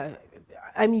person,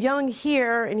 I'm young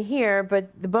here and here,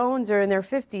 but the bones are in their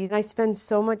 50s. And I spend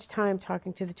so much time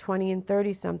talking to the 20 and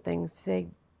 30 somethings, say,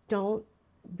 don't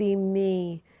be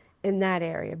me in that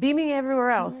area. Be me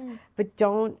everywhere else, but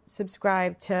don't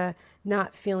subscribe to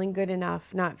not feeling good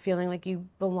enough, not feeling like you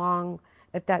belong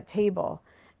at that table.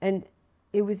 And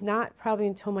it was not probably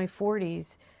until my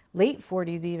 40s, late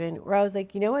 40s even, where I was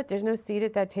like, you know what, there's no seat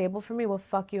at that table for me. Well,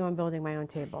 fuck you, I'm building my own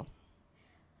table.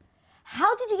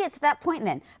 How did you get to that point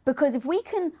then? Because if we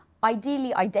can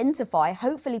ideally identify,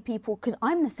 hopefully people, because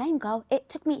I'm the same girl, it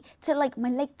took me to like my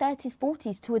late 30s,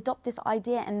 40s to adopt this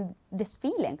idea and this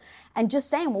feeling and just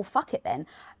saying, well, fuck it then.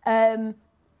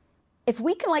 If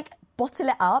we can like bottle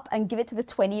it up and give it to the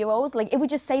 20-year-olds, like it would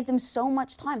just save them so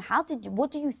much time. What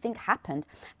do you think happened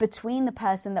between the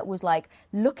person that was like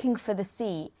looking for the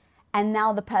seat and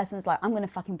now the person's like, I'm going to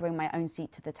fucking bring my own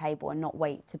seat to the table and not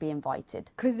wait to be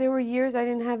invited? Because there were years I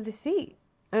didn't have the seat.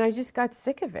 And I just got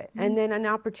sick of it. And then an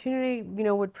opportunity,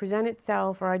 would present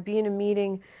itself, or I'd be in a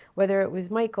meeting, whether it was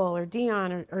Michael or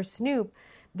Dion or Snoop,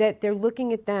 that they're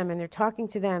looking at them and they're talking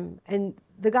to them. And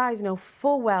the guys know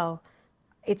full well,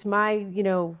 it's my,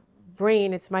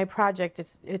 brain, it's my project,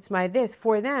 it's my this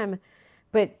for them.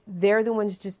 But they're the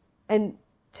ones just, and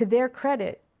to their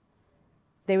credit,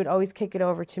 they would always kick it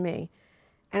over to me.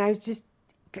 And I was just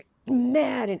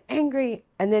mad and angry.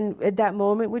 And then at that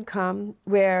moment would come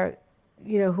where,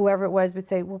 whoever it was would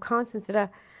say, well, Constance,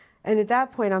 and at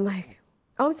that point I'm like,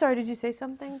 oh, I'm sorry, did you say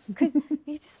something? Because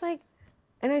you just like,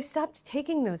 and I stopped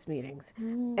taking those meetings.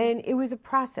 And it was a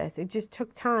process. It just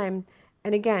took time.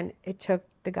 And again, it took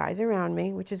the guys around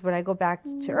me, which is what I go back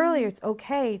to earlier. It's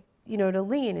okay, to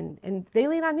lean. And they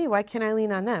lean on me. Why can't I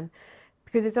lean on them?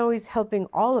 Because it's always helping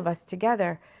all of us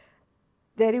together.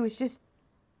 That it was just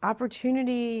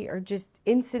opportunity or just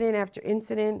incident after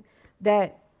incident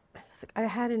that I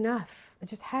had enough. I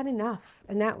just had enough.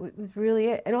 And that was really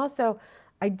it. And also,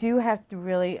 I do have to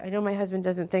really, I know my husband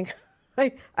doesn't think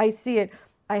I see it.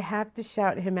 I have to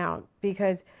shout him out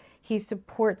because he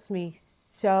supports me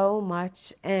so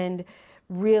much and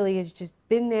really has just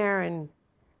been there. And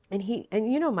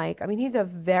you know, Mike, I mean, he's a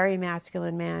very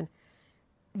masculine man,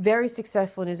 very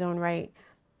successful in his own right,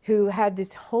 who had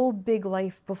this whole big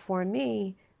life before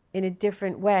me in a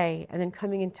different way. And then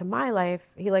coming into my life,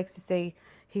 he likes to say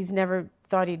he's never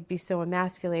thought he'd be so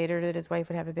emasculated or that his wife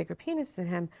would have a bigger penis than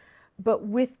him. But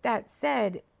with that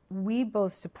said, we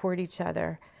both support each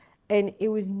other. And it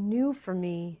was new for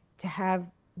me to have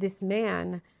this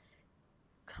man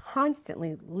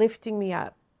constantly lifting me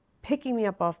up, picking me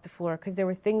up off the floor, because there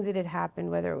were things that had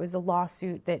happened, whether it was a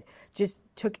lawsuit that just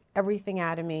took everything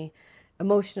out of me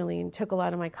emotionally and took a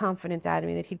lot of my confidence out of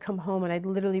me, that he'd come home and I'd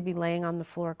literally be laying on the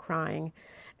floor crying.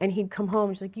 And he'd come home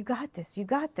and she's like, you got this, you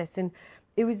got this. And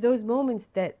it was those moments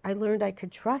that I learned I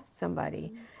could trust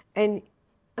somebody. And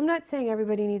I'm not saying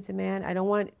everybody needs a man. I don't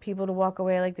want people to walk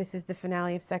away like this is the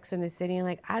finale of Sex and the City and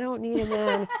like, I don't need a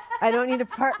man. I don't need a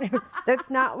partner. That's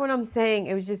not what I'm saying.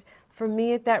 It was just, for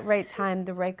me at that right time,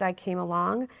 the right guy came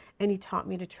along and he taught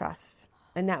me to trust.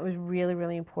 And that was really,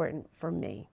 really important for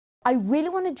me. I really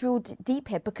want to drill deep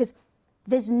here because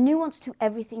there's nuance to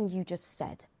everything you just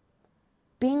said.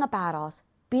 Being a badass,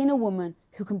 being a woman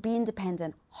who can be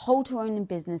independent, hold her own in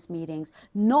business meetings,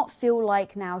 not feel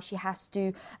like now she has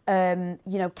to,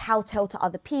 kowtow to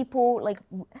other people, like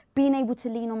being able to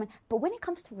lean on men. But when it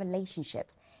comes to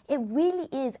relationships, it really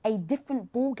is a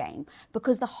different ball game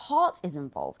because the heart is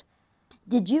involved.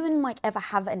 Did you and Mike ever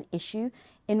have an issue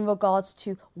in regards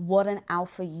to what an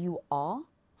alpha you are?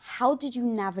 How did you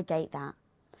navigate that?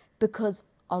 Because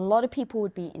a lot of people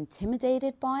would be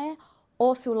intimidated by it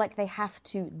or feel like they have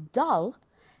to dull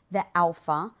their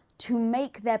alpha to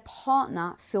make their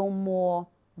partner feel more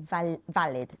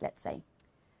valid, let's say.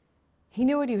 He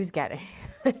knew what he was getting.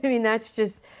 I mean, that's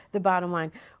just the bottom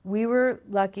line. We were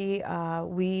lucky.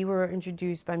 We were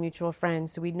introduced by mutual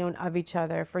friends, so we'd known of each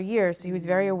other for years. So he was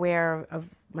very aware of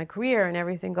my career and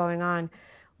everything going on.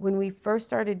 When we first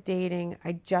started dating,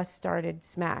 I just started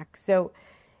Smack. So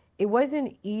it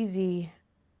wasn't easy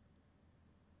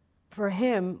for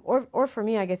him, or for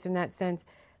me, I guess, in that sense,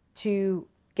 to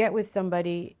get with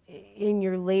somebody in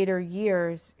your later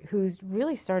years who's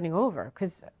really starting over,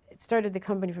 because it started the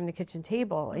company from the kitchen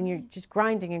table and you're just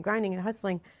grinding and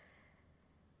hustling.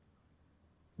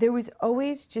 There was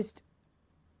always just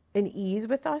an ease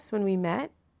with us when we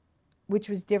met, which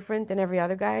was different than every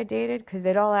other guy I dated, because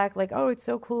they'd all act like, oh, it's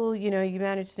so cool, you know, you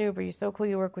manage Snoop, or you're so cool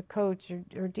you work with Coach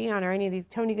or Dion or any of these,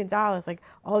 Tony Gonzalez, like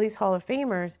all these Hall of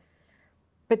Famers.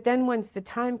 But then once the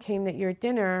time came that you're at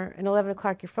dinner and 11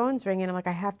 o'clock your phone's ringing, I'm like,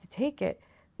 I have to take it.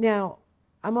 Now,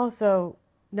 I'm also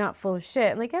not full of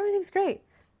shit. Like, everything's great.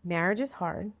 Marriage is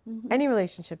hard. Any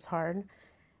relationship's hard.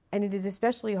 And it is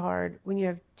especially hard when you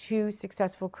have two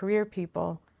successful career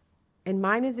people. And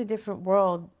mine is a different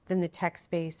world than the tech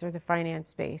space or the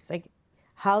finance space. Like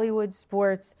Hollywood,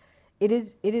 sports, it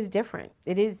is different.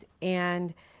 It is,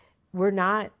 and we're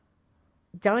not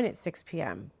done at 6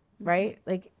 p.m., right?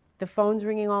 Like, the phone's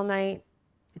ringing all night,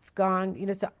 it's gone, you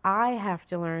know, so I have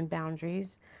to learn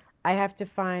boundaries. I have to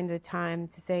find the time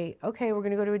to say, okay, we're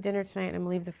gonna go to a dinner tonight and I'm gonna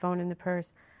leave the phone in the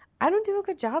purse. I don't do a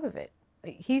good job of it.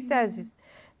 Like he says,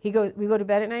 we go to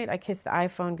bed at night, I kiss the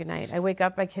iPhone goodnight. I wake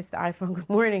up, I kiss the iPhone good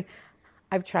morning.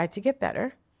 I've tried to get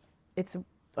better. It's,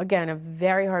 again, a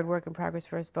very hard work in progress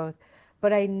for us both,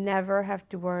 but I never have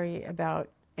to worry about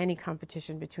any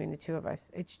competition between the two of us.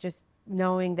 It's just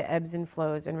knowing the ebbs and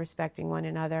flows and respecting one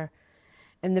another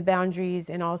and the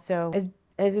boundaries. And also,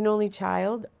 as an only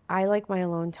child, I like my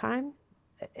alone time.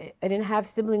 I didn't have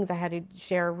siblings I had to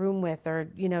share a room with or,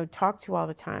 you know, talk to all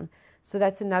the time. So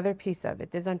that's another piece of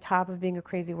it. There's, on top of being a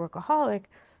crazy workaholic,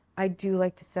 I do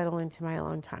like to settle into my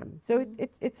alone time. So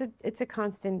it's a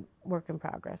constant work in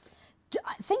progress.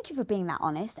 Thank you for being that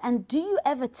honest. And do you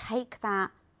ever take that,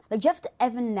 like, do you have to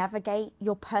ever navigate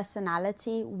your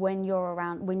personality when you're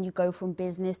around, when you go from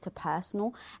business to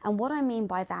personal? And what I mean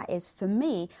by that is, for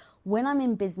me, when I'm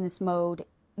in business mode,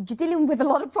 you're dealing with a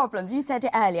lot of problems. You said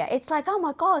it earlier. It's like, oh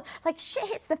my God, like shit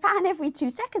hits the fan every 2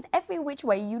 seconds, every which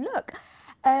way you look.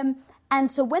 And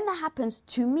so when that happens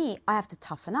to me, I have to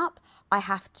toughen up. I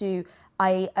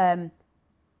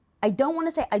don't want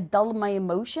to say I dull my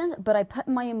emotions, but I put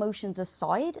my emotions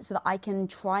aside so that I can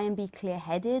try and be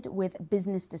clear-headed with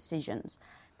business decisions.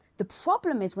 The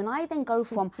problem is when I then go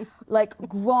from like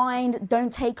grind,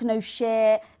 don't take no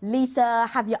shit, Lisa,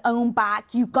 have your own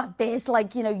back, you got this,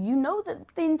 like, you know the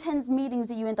intense meetings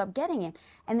that you end up getting in,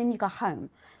 and then you go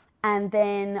home. And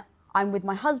then I'm with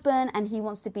my husband and he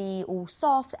wants to be all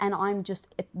soft and I'm just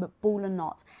ball and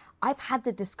not. I've had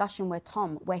the discussion with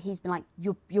Tom where he's been like,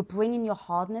 you're bringing your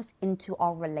hardness into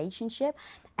our relationship,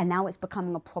 and now it's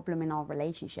becoming a problem in our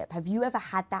relationship. Have you ever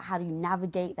had that? How do you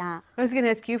navigate that? I was going to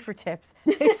ask you for tips.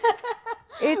 It's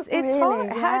Really? hard.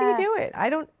 Yeah. How do you do it?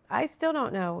 I still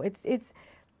don't know. It's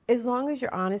as long as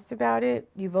you're honest about it,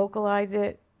 you vocalize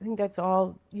it. I think that's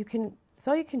all you can. It's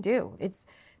all you can do. It's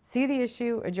see the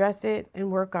issue, address it,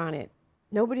 and work on it.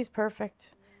 Nobody's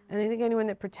perfect. And I think anyone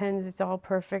that pretends it's all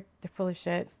perfect, they're full of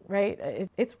shit, right?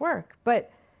 It's work, but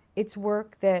it's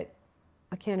work that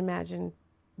I can't imagine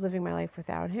living my life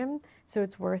without him. So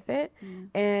it's worth it.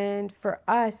 And for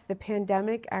us, the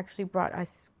pandemic actually brought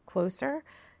us closer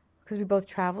because we both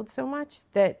traveled so much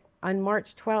that on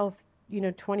March 12th,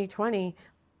 2020,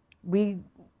 we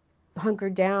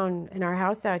hunkered down in our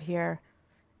house out here.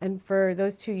 And for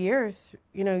those 2 years,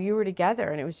 you were together,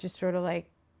 and it was just sort of like,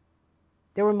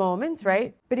 there were moments,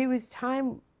 right? But it was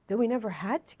time that we never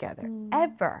had together,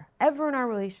 ever in our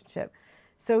relationship.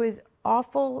 So as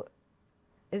awful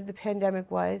as the pandemic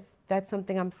was, that's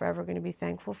something I'm forever going to be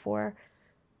thankful for.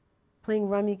 Playing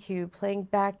Rummikub, playing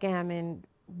backgammon,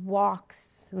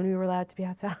 walks when we were allowed to be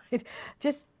outside.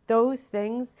 Just those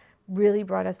things really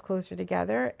brought us closer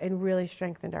together and really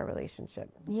strengthened our relationship.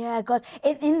 Yeah, God.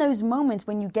 In those moments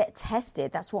when you get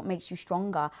tested, that's what makes you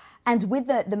stronger. And with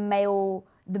the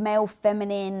male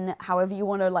feminine, however you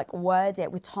want to word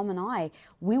it, with Tom and I,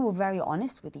 we were very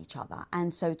honest with each other.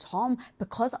 And so Tom,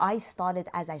 because I started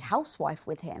as a housewife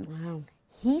with him,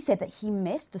 he said that he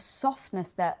missed the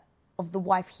softness of the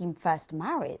wife he first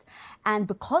married. And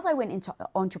because I went into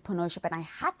entrepreneurship and I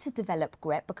had to develop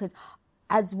grit, because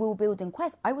as we were building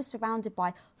Quest, I was surrounded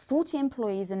by 40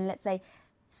 employees, and let's say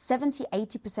 70,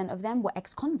 80% of them were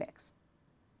ex-convicts.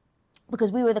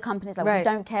 Because we were the companies like, we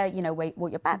don't care,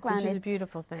 what your background is. Which is a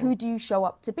beautiful thing. Who do you show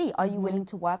up to be? Are you willing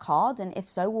to work hard? And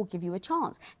if so, we'll give you a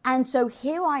chance. And so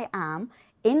here I am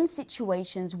in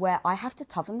situations where I have to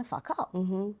toughen the fuck up.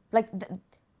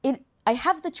 I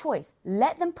have the choice.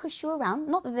 Let them push you around.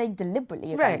 Not that they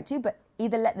deliberately are going to, but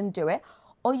either let them do it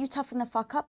or you toughen the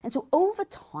fuck up. And so over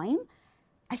time,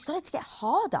 I started to get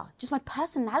harder. Just my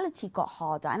personality got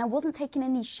harder, and I wasn't taking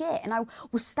any shit, and I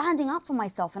was standing up for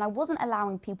myself, and I wasn't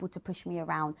allowing people to push me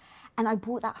around. And I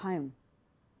brought that home.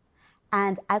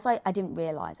 And as I didn't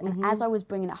realize, and as I was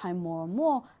bringing it home more and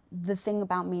more, the thing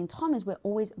about me and Tom is we're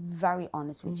always very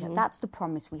honest with each other. That's the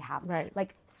promise we have. Right.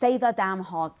 Like, say the damn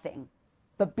hard thing,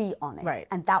 but be honest. Right.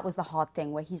 And that was the hard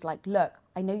thing, where he's like, look,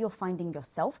 I know you're finding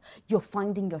yourself, you're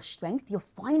finding your strength, you're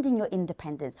finding your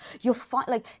independence,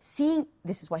 seeing,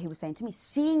 this is what he was saying to me,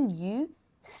 seeing you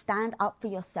stand up for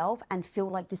yourself and feel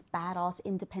like this badass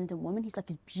independent woman, he's like,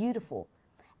 is beautiful.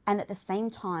 And at the same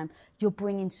time, you're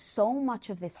bringing so much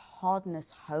of this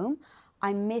hardness home.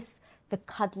 I miss the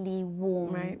cuddly,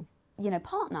 warm,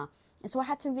 partner. And so I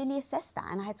had to really assess that,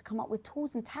 and I had to come up with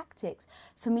tools and tactics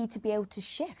for me to be able to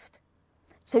shift.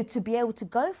 So to be able to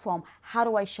go from, how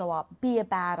do I show up, be a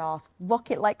badass,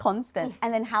 rock it like Constance,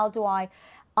 and then how do I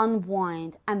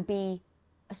unwind and be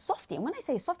a softie? And when I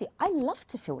say a softie, I love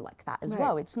to feel like that as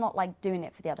well. It's not like doing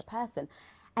it for the other person.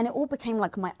 And it all became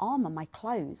like my armor, my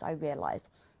clothes, I realized.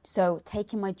 So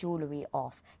taking my jewelry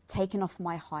off, taking off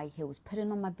my high heels,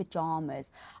 putting on my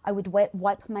pajamas, I would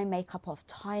wipe my makeup off,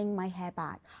 tying my hair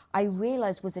back. I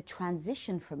realized was a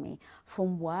transition for me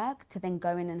from work to then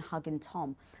going and hugging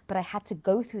Tom. But I had to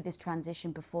go through this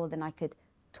transition before then I could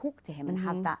talk to him and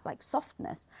have that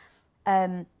softness.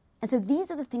 And so these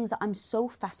are the things that I'm so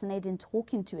fascinated in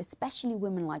talking to, especially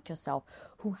women like yourself,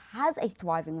 who has a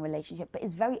thriving relationship, but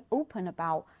is very open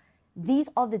about these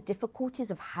are the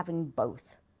difficulties of having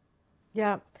both.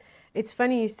 Yeah. It's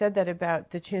funny you said that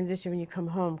about the transition when you come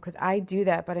home, because I do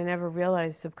that, but I never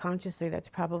realized subconsciously that's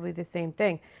probably the same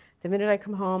thing. The minute I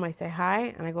come home, I say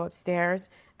hi, and I go upstairs,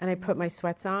 and I put my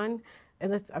sweats on.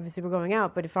 And obviously we're going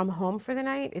out, but if I'm home for the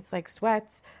night, it's like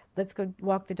sweats. Let's go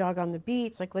walk the dog on the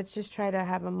beach. Let's just try to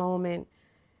have a moment.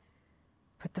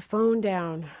 Put the phone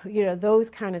down, those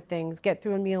kind of things. Get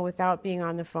through a meal without being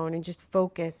on the phone and just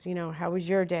focus, how was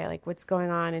your day? What's going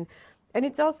on? And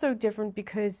it's also different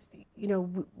because,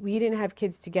 we didn't have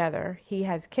kids together. He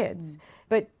has kids.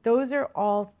 But those are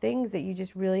all things that you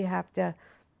just really have to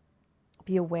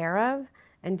be aware of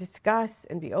and discuss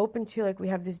and be open to. We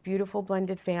have this beautiful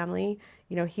blended family.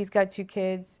 He's got 2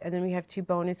 kids, and then we have 2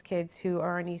 bonus kids who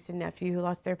are our niece and nephew who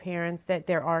lost their parents, that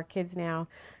there are kids now.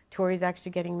 Tori's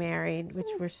actually getting married, which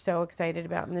we're so excited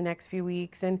about in the next few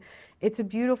weeks. And it's a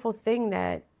beautiful thing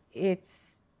that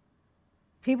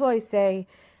people always say,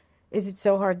 is it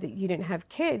so hard that you didn't have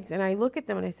kids? And I look at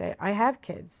them and I say, I have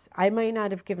kids. I might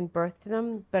not have given birth to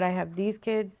them, but I have these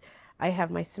kids. I have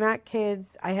my smack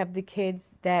kids. I have the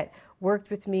kids that worked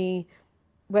with me,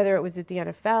 whether it was at the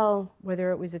NFL,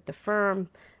 whether it was at the firm,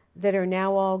 that are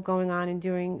now all going on and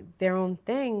doing their own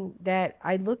thing, that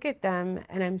I look at them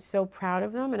and I'm so proud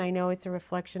of them. And I know it's a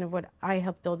reflection of what I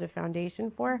helped build a foundation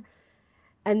for.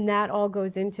 And that all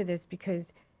goes into this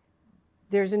because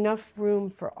there's enough room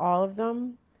for all of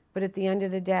them. But at the end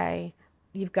of the day,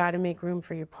 you've got to make room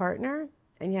for your partner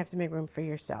and you have to make room for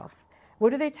yourself.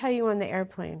 What do they tell you on the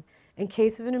airplane? In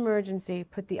case of an emergency,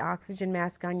 put the oxygen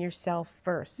mask on yourself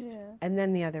first and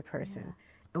then the other person. Yeah.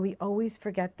 And we always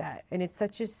forget that. And it's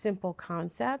such a simple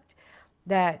concept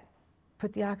that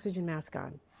put the oxygen mask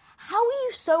on. How are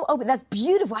you so open? That's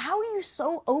beautiful. How are you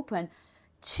so open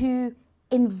to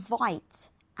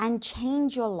invite and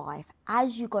change your life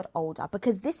as you got older?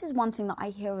 Because this is one thing that I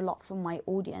hear a lot from my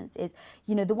audience is,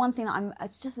 you know, the one thing that I'm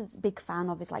just as big fan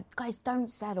of is like, guys, don't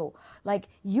settle. Like,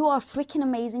 you are a freaking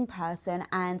amazing person,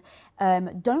 and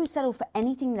don't settle for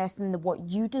anything less than what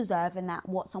you deserve and that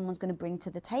what someone's going to bring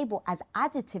to the table as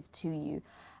additive to you.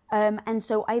 And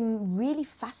so I'm really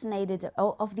fascinated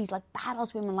of these like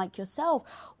badass women like yourself,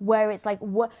 where it's like,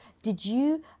 what did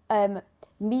you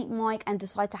meet Mike and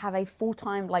decide to have a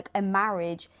full-time, like a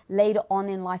marriage later on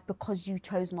in life because you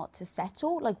chose not to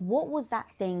settle? Like, what was that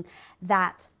thing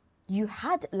that you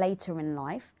had later in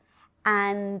life?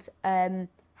 And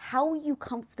how are you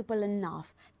comfortable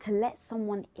enough to let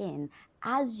someone in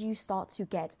as you start to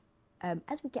get,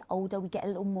 as we get older, we get a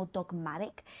little more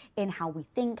dogmatic in how we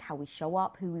think, how we show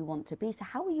up, who we want to be. So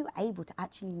how are you able to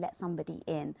actually let somebody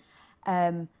in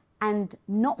and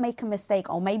not make a mistake,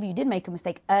 or maybe you did make a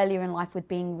mistake earlier in life with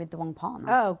being with the wrong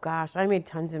partner? Oh gosh, I made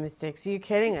tons of mistakes. Are you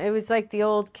kidding? It was like the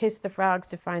old kiss the frogs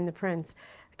to find the prince.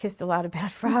 I kissed a lot of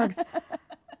bad frogs.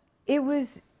 It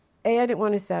was, A, I didn't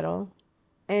want to settle,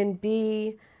 and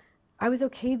B, I was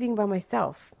okay being by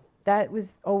myself. That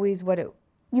was always what it...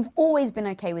 You've always been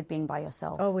okay with being by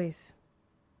yourself? Always.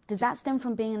 Does that stem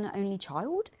from being an only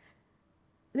child?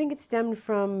 I think it stemmed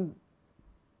from...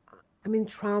 I mean,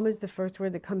 trauma is the first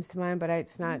word that comes to mind, but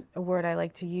it's not a word I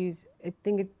like to use. I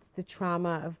think it's the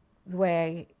trauma of the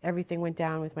way everything went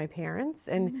down with my parents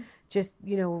and just,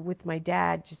 you know, with my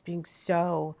dad just being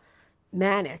so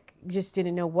manic, just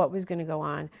didn't know what was going to go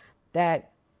on, that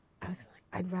I was like,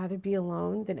 I'd rather be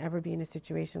alone than ever be in a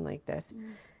situation like this.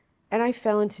 And I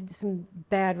fell into some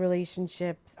bad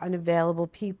relationships, unavailable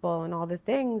people and all the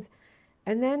things.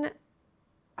 And then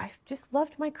I just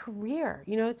loved my career.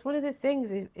 You know, it's one of the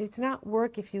things, it's not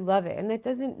work if you love it. And that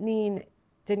doesn't mean it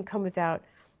didn't come without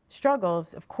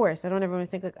struggles, of course. I don't ever want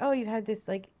to think like, oh, you had this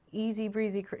like easy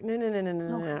breezy career. No.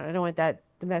 I don't want that,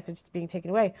 the message being taken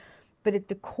away. But at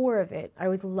the core of it, I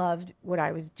always loved what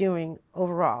I was doing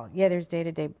overall. Yeah, there's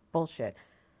day-to-day bullshit.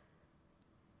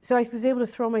 So I was able to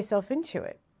throw myself into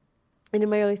it. And in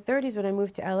my early 30s, when I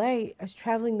moved to LA, I was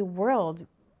traveling the world,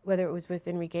 whether it was with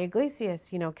Enrique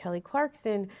Iglesias, you know, Kelly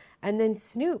Clarkson, and then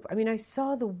Snoop. I mean, I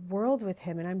saw the world with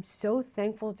him, and I'm so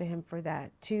thankful to him for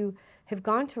that. To have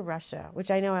gone to Russia,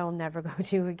 which I know I will never go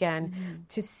to again,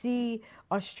 to see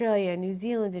Australia, New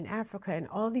Zealand, and Africa, and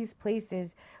all these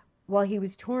places while he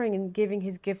was touring and giving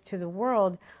his gift to the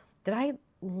world, that I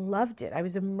loved it. I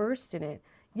was immersed in it.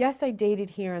 Yes, I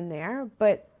dated here and there,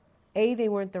 but A, they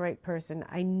weren't the right person.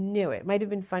 I knew it. Might have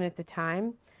been fun at the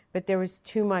time, but there was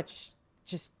too much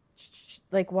just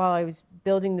like while I was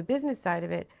building the business side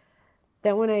of it,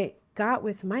 that when I got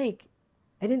with Mike,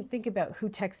 I didn't think about who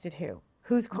texted who,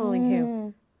 who's calling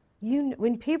who.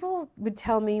 When people would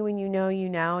tell me when you know,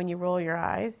 and you roll your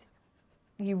eyes,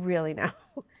 you really know.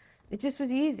 It just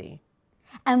was easy.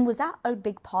 And was that a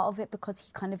big part of it because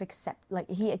he kind of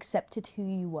accepted who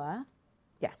you were?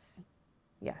 Yes,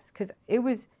 because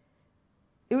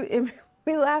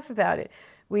we laugh about it.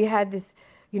 We had this,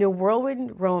 you know,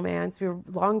 whirlwind romance. We were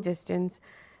long distance,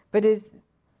 but as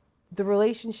the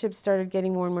relationship started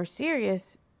getting more and more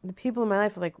serious, the people in my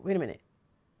life were like, wait a minute,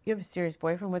 you have a serious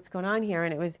boyfriend? What's going on here?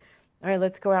 And it was, all right,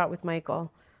 let's go out with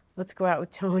Michael. Let's go out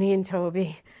with Tony and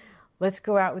Toby. Let's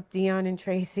go out with Dion and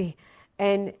Tracy.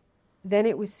 And then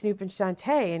it was Snoop and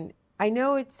Shantae. And I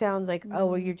know it sounds like, oh,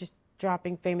 well, you're just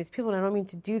dropping famous people. And I don't mean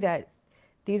to do that.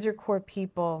 These are core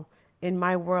people in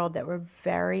my world that were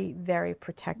very, very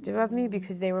protective of me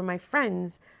because they were my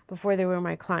friends before they were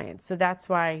my clients. So that's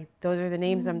why those are the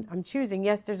names I'm choosing.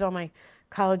 Yes, there's all my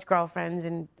college girlfriends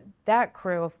and that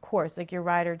crew, of course, like your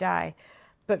ride or die.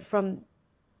 But from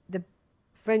the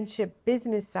friendship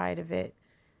business side of it,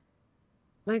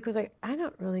 Mike was like, I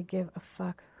don't really give a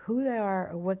fuck who they are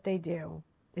or what they do.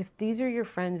 If these are your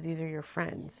friends, these are your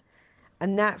friends.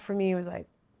 And that for me was like,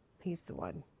 he's the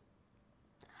one.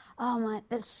 Oh my,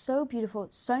 that's so beautiful.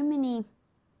 So many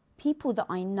people that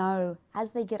I know,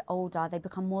 as they get older, they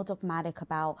become more dogmatic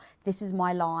about this is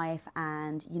my life,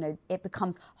 and it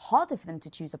becomes harder for them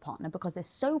to choose a partner because they're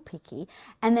so picky.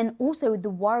 And then also the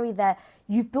worry that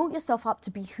you've built yourself up to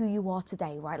be who you are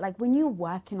today, right? Like when you're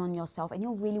working on yourself and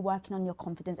you're really working on your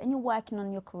confidence and you're working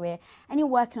on your career and you're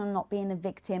working on not being a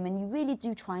victim and you really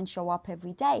do try and show up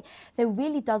every day, there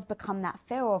really does become that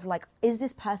fear of like, is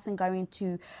this person going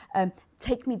to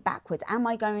take me backwards? Am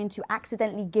I going to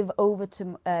accidentally give over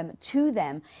to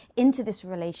them into this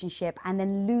relationship and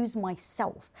then lose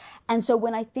myself? And so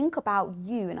when I think about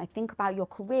you and I think about your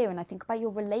career and I think about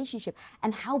your relationship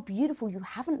and how beautiful, you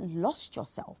haven't lost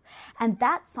yourself. And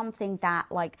that's something that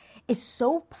like is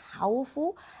so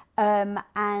powerful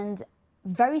and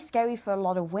very scary for a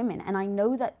lot of women. And I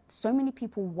know that so many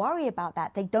people worry about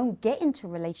that. They don't get into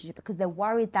a relationship because they're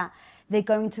worried that they're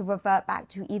going to revert back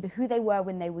to either who they were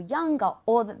when they were younger,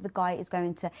 or that the guy is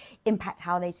going to impact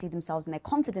how they see themselves and their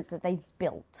confidence that they've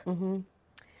built. Mm-hmm.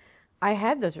 I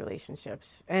had those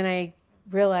relationships and I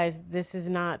realized this is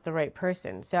not the right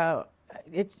person. So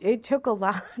it took a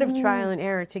lot of trial and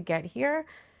error to get here.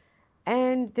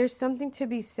 And there's something to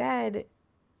be said.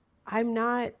 I'm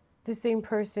not the same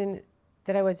person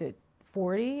that I was at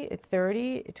 40, at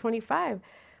 30, at 25.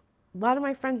 A lot of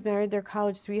my friends married their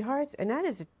college sweethearts, and that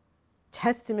is a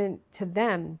testament to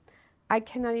them. I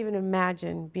cannot even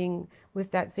imagine being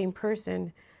with that same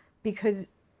person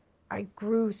because I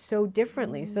grew so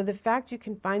differently. So the fact you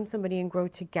can find somebody and grow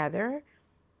together,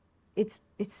 it's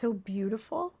so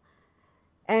beautiful.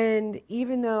 And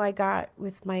even though I got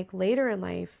with Mike later in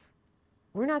life,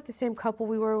 we're not the same couple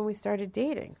we were when we started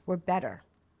dating. We're better.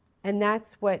 And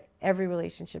that's what every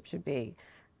relationship should be.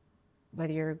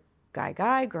 Whether you're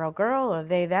guy, girl, or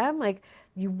they, them, like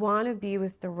you want to be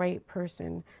with the right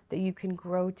person that you can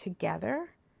grow together,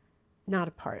 not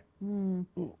apart.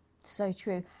 So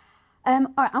true. All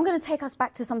right, I'm going to take us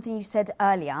back to something you said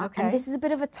earlier. Okay. And this is a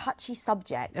bit of a touchy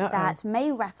subject that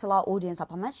may rattle our audience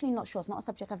up. I'm actually not sure. It's not a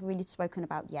subject I've really spoken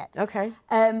about yet. Okay.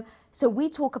 So we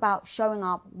talk about showing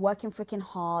up, working freaking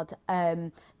hard.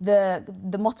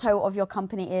 The motto of your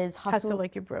company is hustle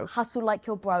like you're broke. Hustle like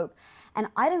you're broke. And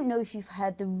I don't know if you've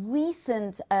heard the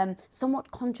recent somewhat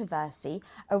controversy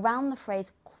around the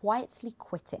phrase quietly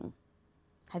quitting.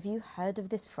 Have you heard of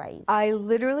this phrase? I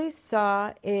literally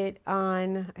saw it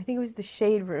on, I think it was the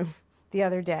Shade Room the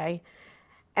other day.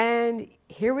 And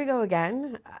here we go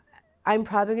again. I'm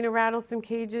probably going to rattle some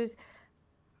cages.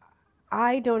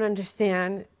 I don't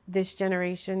understand this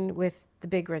generation with the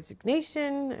big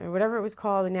resignation or whatever it was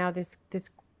called, and now this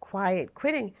quiet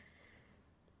quitting.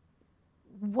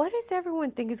 What does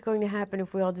everyone think is going to happen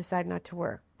if we all decide not to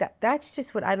work? That's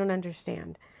just what I don't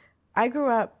understand. I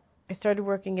started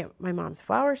working at my mom's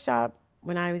flower shop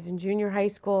when I was in junior high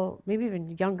school, maybe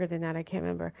even younger than that, I can't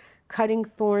remember, cutting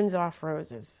thorns off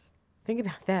roses. Think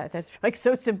about that. That's like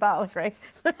so symbolic, right?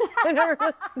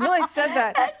 Until I said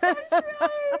that. That's so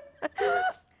true.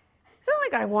 It's not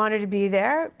like I wanted to be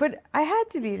there, but I had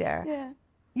to be there. Yeah.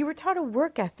 You were taught a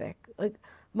work ethic. Like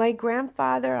my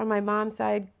grandfather on my mom's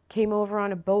side came over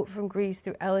on a boat from Greece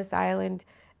through Ellis Island.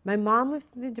 My mom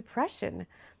lived through the Depression.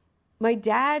 My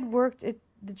dad worked at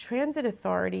the transit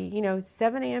authority,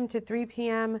 7 a.m. to 3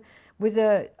 p.m., was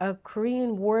a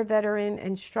Korean War veteran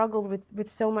and struggled with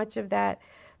so much of that.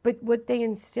 But what they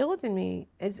instilled in me,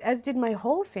 as did my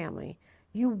whole family,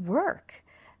 you work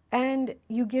and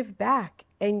you give back.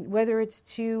 And whether it's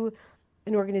to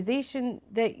an organization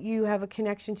that you have a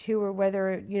connection to, or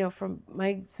whether, from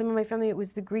some of my family, it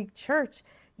was the Greek church,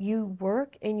 you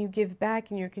work and you give back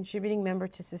and you're a contributing member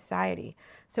to society.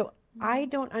 So I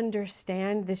don't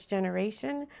understand this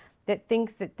generation that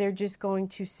thinks that they're just going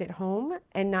to sit home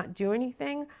and not do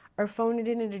anything or phone it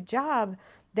in at a job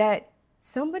that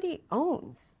somebody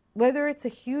owns. Whether it's a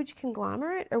huge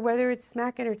conglomerate or whether it's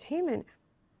Smack Entertainment,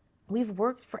 we've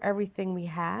worked for everything we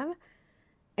have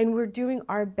and we're doing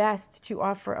our best to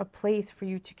offer a place for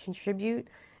you to contribute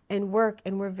and work,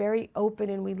 and we're very open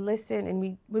and we listen,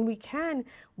 and when we can,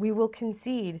 we will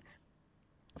concede.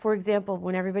 For example,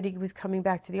 when everybody was coming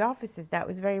back to the offices, that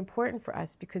was very important for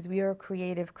us because we are a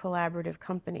creative, collaborative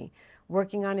company.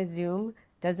 Working on a Zoom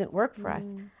doesn't work for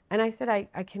us. And I said,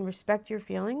 I can respect your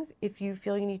feelings. If you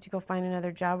feel you need to go find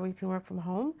another job where you can work from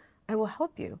home, I will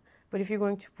help you. But if you're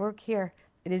going to work here,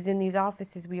 it is in these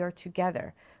offices, we are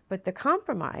together. But the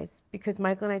compromise, because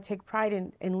Michael and I take pride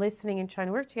in listening and trying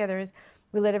to work together, is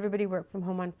we let everybody work from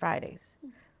home on Fridays.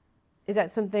 Is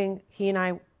that something he and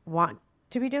I want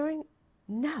to be doing?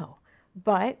 No.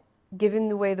 But given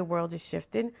the way the world has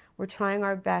shifted, we're trying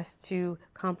our best to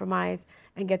compromise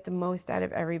and get the most out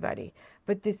of everybody.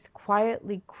 But this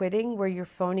quietly quitting where you're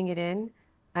phoning it in,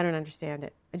 I don't understand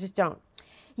it. I just don't.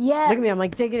 Yeah. Look at me, I'm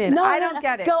like digging in. I don't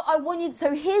get it. Girl, I want you,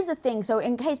 so here's the thing. So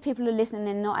in case people are listening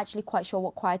and not actually quite sure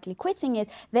what quietly quitting is,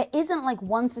 there isn't like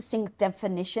one succinct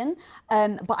definition,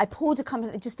 but I pulled a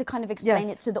couple just to kind of explain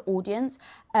it to the audience.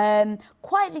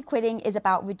 Quietly quitting is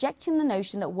about rejecting the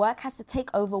notion that work has to take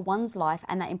over one's life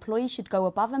and that employees should go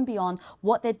above and beyond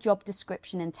what their job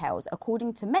description entails.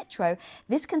 According to Metro,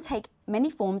 this can take many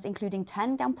forms, including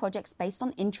turning down projects based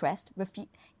on interest,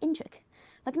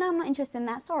 like, no, I'm not interested in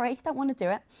that. Sorry, don't want to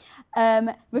do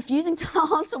it. Refusing to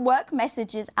answer work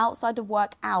messages outside of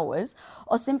work hours,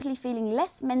 or simply feeling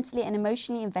less mentally and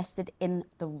emotionally invested in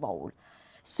the role.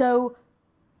 So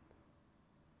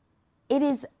it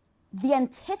is the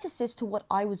antithesis to what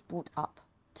I was brought up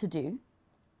to do.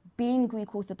 Being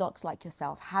Greek Orthodox like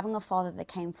yourself, having a father that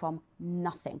came from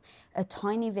nothing, a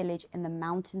tiny village in the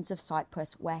mountains of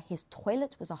Cyprus where his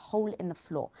toilet was a hole in the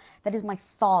floor. That is my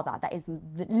father. That is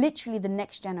literally the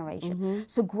next generation.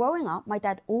 So growing up, my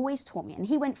dad always taught me, and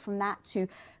he went from that to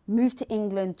move to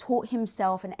England, taught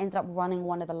himself, and ended up running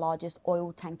one of the largest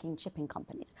oil tanking shipping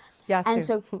companies. And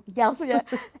so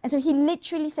he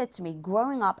literally said to me,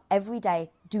 growing up every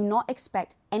day, do not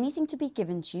expect anything to be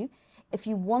given to you. If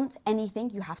you want anything,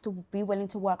 you have to be willing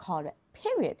to work harder,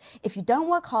 period. If you don't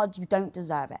work hard, you don't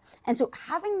deserve it. And so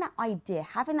having that idea,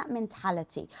 having that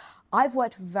mentality, I've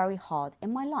worked very hard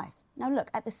in my life. Now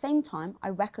look, at the same time, I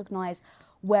recognize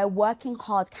where working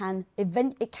hard can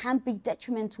be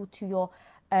detrimental to your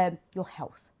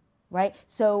health, right?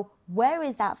 So where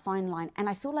is that fine line? And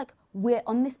I feel like we're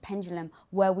on this pendulum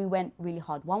where we went really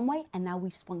hard one way and now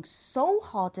we've swung so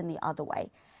hard in the other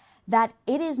way that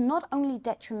it is not only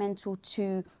detrimental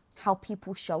to how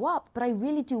people show up, but I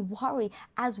really do worry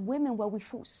as women where we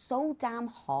fought so damn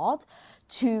hard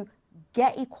to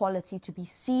get equality, to be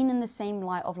seen in the same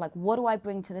light of like, what do I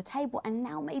bring to the table? And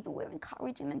now maybe we're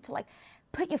encouraging them to like,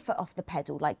 put your foot off the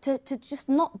pedal, like to just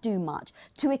not do much,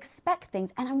 to expect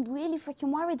things. And I'm really freaking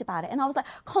worried about it. And I was like,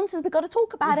 Constance, we got to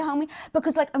talk about it, homie,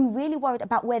 because like, I'm really worried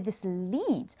about where this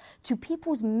leads to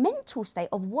people's mental state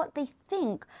of what they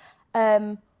think,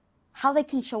 how they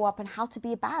can show up and how to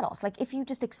be a badass. Like if you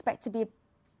just expect to be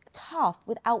tough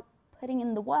without putting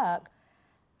in the work.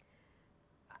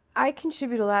 I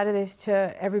contribute a lot of this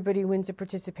to everybody wins a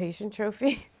participation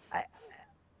trophy.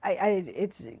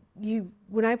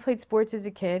 When I played sports as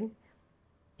a kid,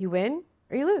 you win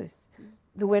or you lose.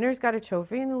 The winners got a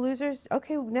trophy and the losers,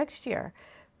 okay, next year.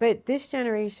 But this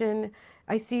generation,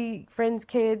 I see friends'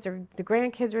 kids or the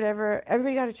grandkids or whatever,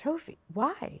 everybody got a trophy.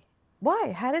 Why?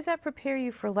 Why? How does that prepare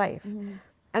you for life?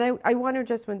 And I want to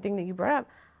address one thing that you brought up.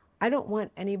 I don't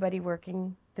want anybody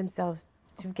working themselves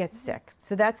to get sick.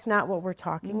 So that's not what we're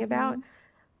talking about.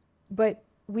 But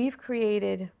we've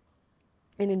created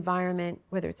an environment,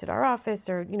 whether it's at our office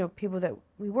or, you know, people that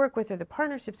we work with or the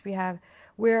partnerships we have,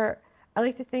 where I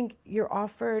like to think you're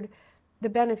offered the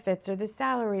benefits or the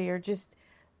salary or just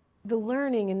the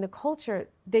learning and the culture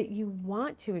that you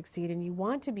want to exceed and you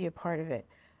want to be a part of it.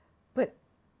 But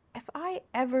if I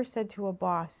ever said to a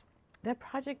boss, that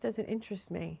project doesn't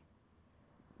interest me,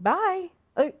 bye.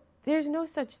 There's no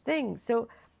such thing. So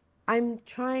I'm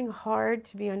trying hard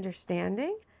to be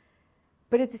understanding,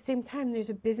 but at the same time, there's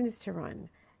a business to run.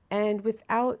 And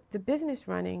without the business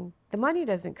running, the money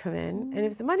doesn't come in. And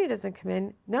if the money doesn't come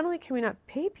in, not only can we not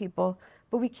pay people,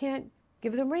 but we can't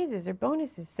give them raises or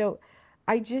bonuses. So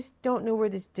I just don't know where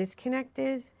this disconnect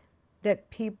is, that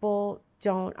people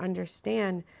don't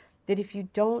understand that if you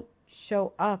don't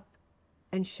show up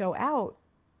and show out,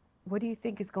 what do you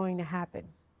think is going to happen?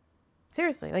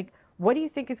 Seriously, like, what do you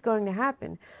think is going to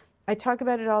happen? I talk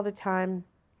about it all the time.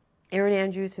 Erin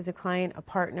Andrews, who's a client, a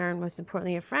partner, and most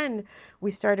importantly, a friend, we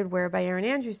started Wear by Erin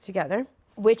Andrews together.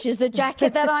 Which is the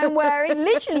jacket that I'm wearing.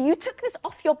 Literally, you took this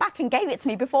off your back and gave it to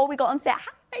me before we got on set.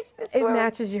 How makes this It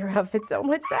matches your outfit so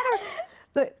much better.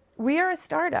 But we are a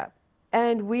startup,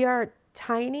 and we are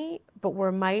tiny, but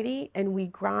we're mighty, and we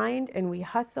grind, and we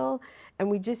hustle, and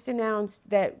we just announced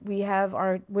that we have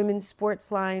our women's sports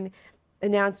line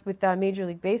announced with Major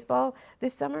League Baseball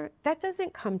this summer. That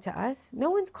doesn't come to us. No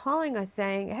one's calling us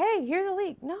saying, hey, here's the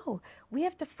league. No, we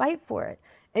have to fight for it.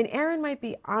 And Erin might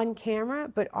be on camera,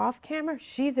 but off camera,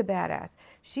 she's a badass.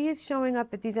 She is showing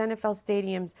up at these NFL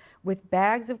stadiums with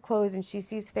bags of clothes, and she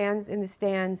sees fans in the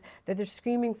stands that they're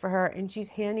screaming for her, and she's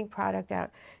handing product out.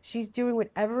 She's doing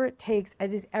whatever it takes,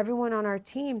 as is everyone on our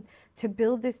team, to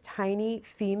build this tiny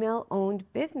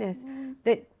female-owned business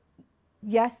that,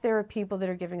 yes, there are people that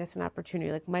are giving us an opportunity,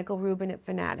 like Michael Rubin at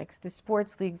Fanatics. The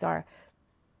sports leagues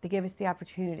they give us the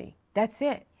opportunity. That's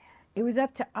it. Yes. It was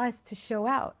up to us to show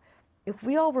out. If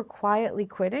we all were quietly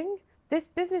quitting, this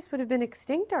business would have been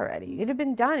extinct already. It had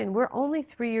been done, and we're only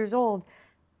 3 years old.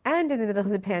 and in the middle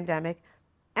of the pandemic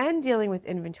and dealing with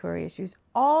inventory issues,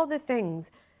 all the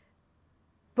things.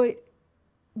 But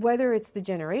whether it's the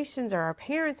generations or our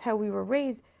parents, how we were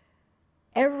raised,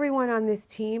 everyone on this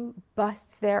team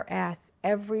busts their ass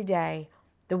every day,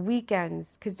 the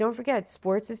weekends, because don't forget,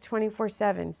 sports is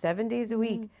 24/7, 7 days a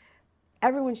week.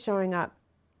 Everyone's showing up.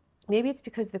 Maybe it's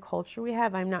because of the culture we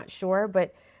have, I'm not sure,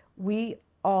 but we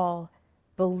all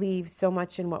believe so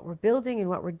much in what we're building and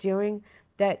what we're doing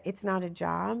that it's not a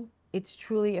job, it's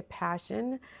truly a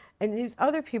passion. And there's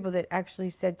other people that actually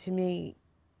said to me,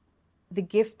 the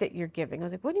gift that you're giving. I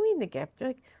was like, what do you mean the gift? They're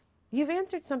like, you've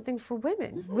answered something for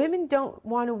women. Women don't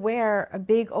want to wear a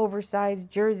big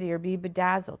oversized jersey or be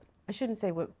bedazzled. I shouldn't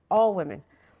say all women.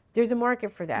 There's a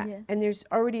market for that. Yeah. And there's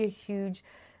already a huge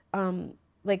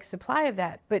supply of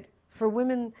that. But for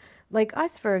women like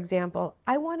us, for example,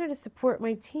 I wanted to support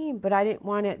my team, but I didn't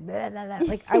want it, blah, blah, blah.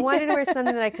 Like I wanted to wear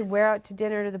something that I could wear out to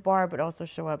dinner, to the bar, but also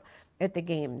show up at the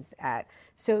games at.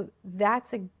 So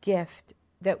that's a gift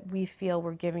that we feel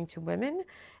we're giving to women.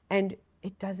 And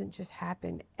it doesn't just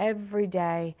happen every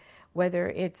day, whether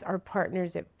it's our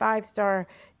partners at 5 Star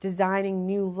designing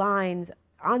new lines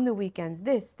on the weekends,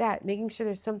 this, that, making sure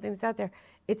there's something that's out there.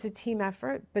 It's a team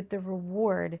effort, but the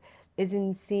reward is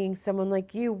in seeing someone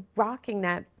like you rocking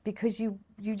that because you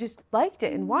just liked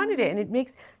it and wanted it. And it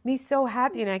makes me so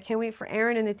happy. And I can't wait for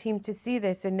Erin and the team to see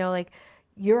this and know, like,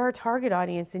 you're our target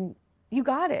audience and you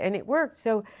got it and it worked.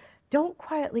 So don't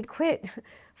quietly quit.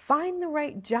 Find the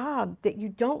right job that you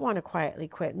don't want to quietly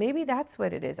quit. Maybe that's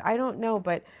what it is. I don't know,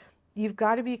 but you've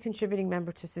got to be a contributing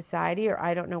member to society, or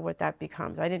I don't know what that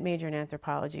becomes. I didn't major in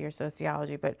anthropology or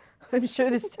sociology, but I'm sure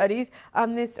the studies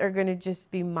on this are going to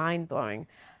just be mind-blowing.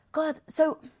 God,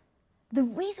 so the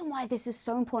reason why this is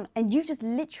so important, and you've just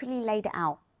literally laid it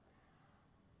out,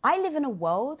 I live in a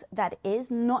world that is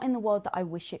not in the world that I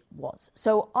wish it was.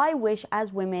 So I wish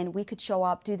as women we could show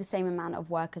up, do the same amount of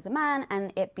work as a man,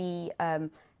 and it be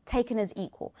taken as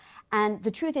equal. And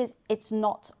the truth is, it's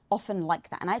not often like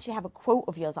that. And I actually have a quote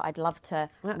of yours that I'd love to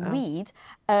read.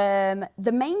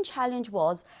 The main challenge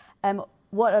was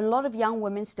what a lot of young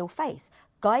women still face.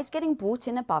 Guys getting brought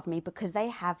in above me because they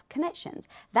have connections.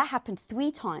 That happened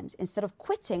 3 times. Instead of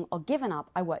quitting or giving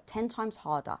up, I worked 10 times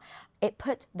harder. It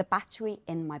put the battery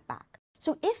in my back.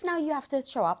 So if now you have to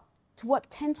show up to work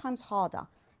 10 times harder,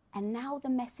 and now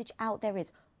the message out there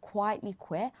is quietly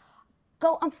quit,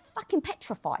 I'm fucking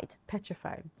petrified.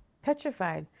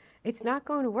 Petrified. It's not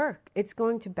going to work. It's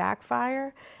going to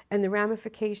backfire, and the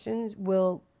ramifications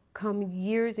will come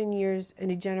years and years and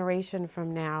a generation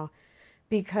from now.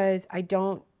 Because I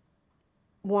don't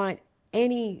want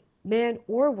any man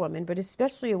or woman, but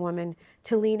especially a woman,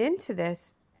 to lean into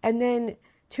this. And then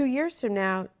 2 years from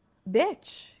now,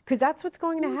 bitch, because that's what's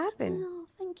going to happen. Oh,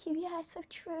 thank you. Yeah, so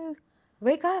true.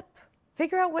 Wake up.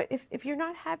 Figure out what, if you're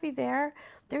not happy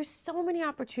there's so many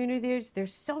opportunities.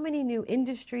 There's so many new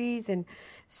industries and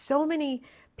so many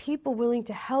people willing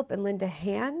to help and lend a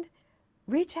hand.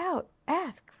 Reach out,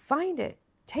 ask, find it,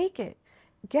 take it.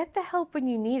 Get the help when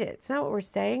you need it. It's not what we're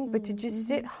saying, but to just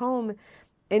sit home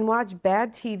and watch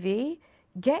bad TV,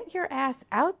 get your ass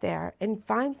out there and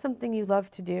find something you love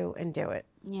to do and do it.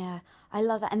 Yeah, I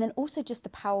love that. And then also just the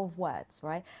power of words,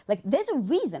 right? Like there's a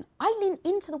reason I lean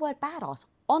into the word badass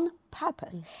on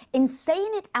purpose. In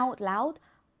saying it out loud,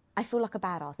 I feel like a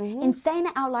badass. In saying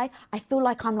it out loud, I feel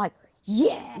like I'm like,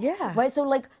 yeah. Right? So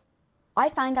like, I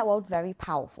find that word very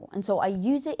powerful. And so I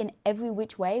use it in every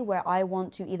which way where I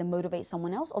want to either motivate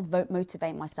someone else or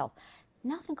motivate myself.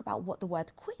 Now think about what the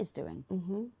word quit is doing.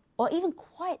 Or even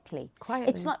quietly.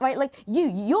 It's not, right, like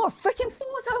you're a freaking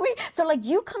force, homie. So like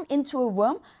you come into a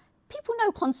room, people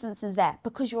know Constance is there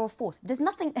because you're a force. There's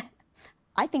nothing,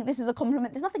 I think this is a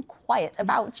compliment, there's nothing quiet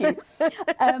about you.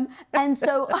 And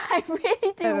so I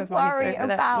really do worry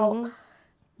about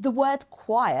the word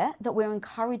quiet, that we're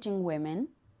encouraging women.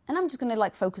 And I'm just going to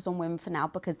like focus on women for now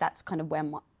because that's kind of where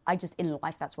in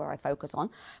life, that's where I focus on.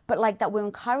 But like that we're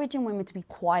encouraging women to be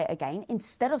quiet again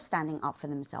instead of standing up for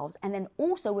themselves. And then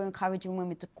also we're encouraging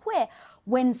women to quit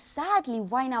when sadly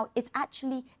right now it's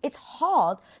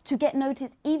hard to get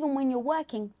noticed even when you're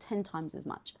working 10 times as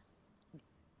much.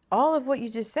 All of what you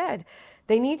just said.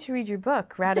 They need to read your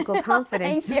book, Radical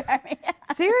Confidence. Thank you.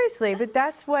 Seriously, but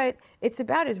that's what it's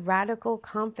about, is radical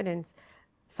confidence.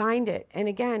 Find it. And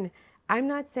again, I'm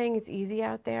not saying it's easy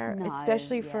out there,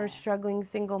 especially for a struggling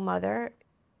single mother.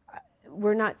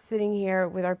 We're not sitting here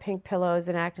with our pink pillows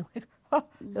and acting like,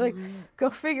 like, go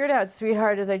figure it out,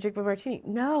 sweetheart, as I drink my martini.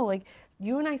 No, like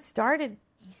you and I started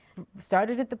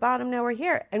at the bottom, now we're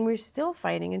here, and we're still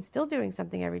fighting and still doing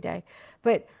something every day.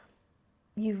 But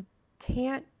you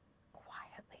can't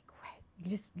quietly quit.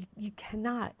 You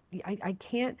cannot. I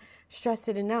can't stress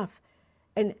it enough.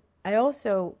 And I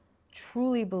also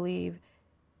truly believe,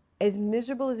 as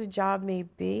miserable as a job may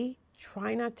be,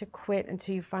 try not to quit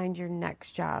until you find your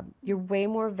next job. You're way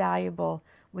more valuable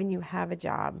when you have a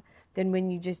job than when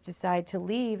you just decide to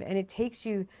leave and it takes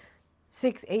you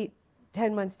 6, 8,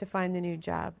 10 months to find the new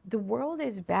job. The world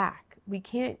is back. We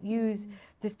can't use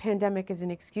this pandemic as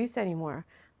an excuse anymore.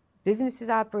 Business is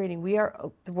operating.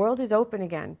 The world is open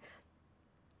again.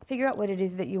 Figure out what it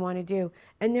is that you want to do.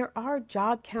 And there are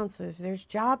job counselors, there's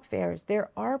job fairs, there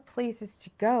are places to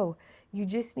go. You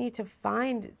just need to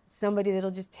find somebody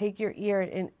that'll just take your ear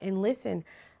and listen.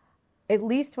 At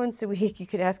least once a week, you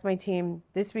could ask my team.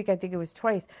 This week, I think it was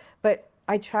twice. But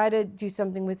I try to do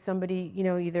something with somebody,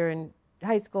 either in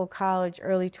high school, college,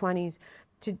 early 20s,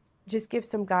 to just give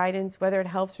some guidance. Whether it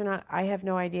helps or not, I have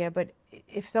no idea. But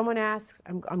if someone asks,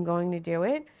 I'm going to do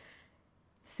it.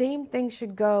 Same thing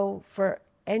should go for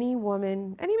any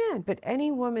woman, any man, but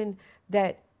any woman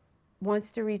that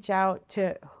wants to reach out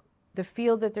to the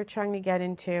field that they're trying to get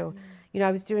into.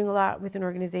 I was doing a lot with an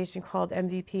organization called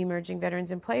MVP, Emerging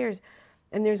Veterans and Players.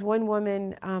 And there's one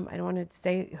woman, I don't want to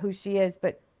say who she is,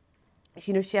 but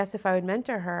she asked if I would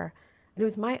mentor her. And it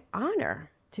was my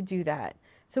honor to do that.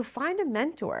 So find a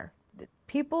mentor.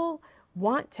 People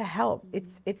want to help.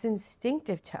 It's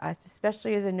instinctive to us,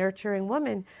 especially as a nurturing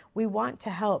woman. We want to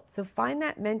help. So find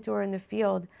that mentor in the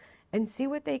field and see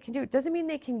what they can do. It doesn't mean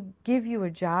they can give you a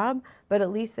job, but at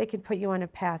least they can put you on a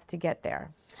path to get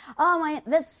there. Oh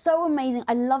that's so amazing.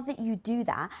 I love that you do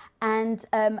that. And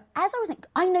as I was thinking,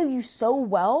 I know you so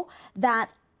well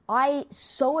that I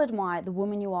so admire the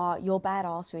woman you are, your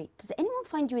badassery. Does anyone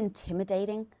find you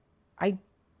intimidating? I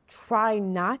try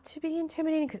not to be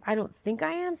intimidating because I don't think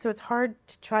I am. So it's hard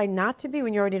to try not to be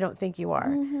when you already don't think you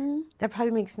are. That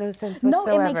probably makes no sense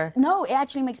whatsoever. It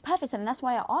actually makes perfect sense. And that's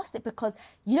why I asked it, because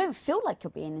you don't feel like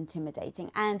you're being intimidating.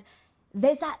 And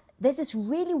there's this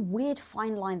really weird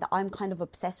fine line that I'm kind of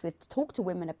obsessed with to talk to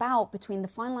women about, between the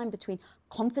fine line between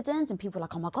confidence and people are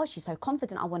like, oh my God, she's so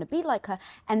confident, I want to be like her,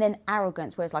 and then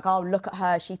arrogance, where it's like, oh, look at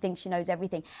her, she thinks she knows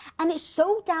everything. And it's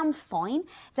so damn fine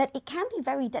that it can be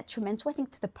very detrimental, I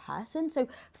think, to the person. So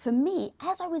for me,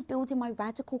 as I was building my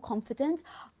radical confidence,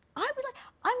 I was like,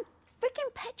 I'm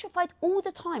freaking petrified all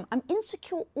the time. I'm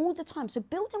insecure all the time. So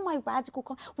building my radical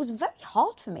confidence was very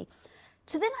hard for me.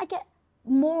 So then I get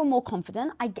more and more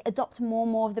confident. I adopt more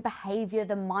and more of the behavior,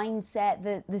 the mindset,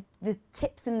 the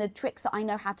tips and the tricks that I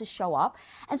know how to show up.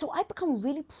 And so I become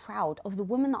really proud of the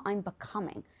woman that I'm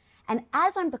becoming. And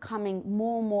as I'm becoming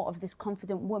more and more of this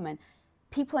confident woman,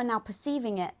 people are now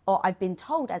perceiving it, or I've been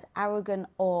told, as arrogant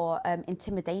or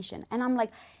intimidation. And I'm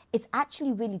like, it's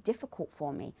actually really difficult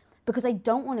for me because I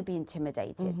don't want to be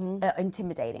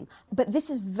intimidating. But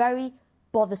this is very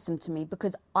bothersome to me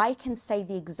because I can say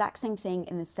the exact same thing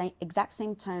in the exact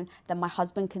same tone that my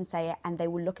husband can say it, and they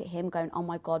will look at him going, oh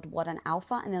my God, what an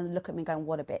alpha, and then they'll look at me going,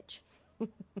 what a bitch.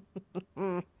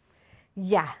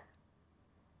 Yeah.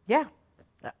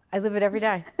 I live it every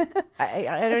day. I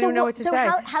don't even know what to say.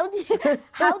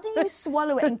 How do you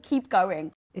swallow it and keep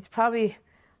going? It's probably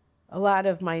a lot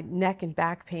of my neck and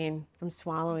back pain from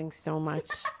swallowing so much.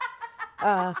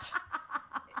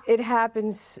 It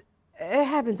happens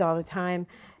all the time.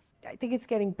 I think it's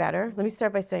getting better. Let me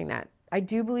start by saying that. I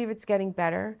do believe it's getting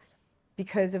better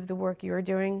because of the work you're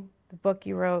doing, the book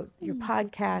you wrote, your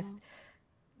podcast,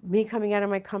 me coming out of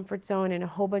my comfort zone, and a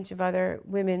whole bunch of other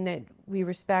women that we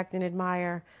respect and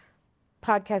admire,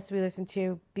 podcasts we listen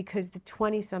to, because the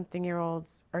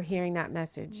 20-something-year-olds are hearing that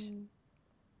message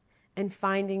and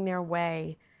finding their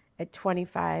way at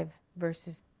 25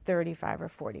 versus 35 or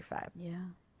 45. Yeah.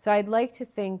 So I'd like to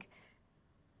think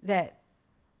that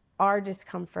our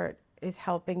discomfort is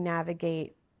helping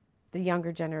navigate the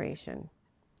younger generation.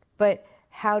 But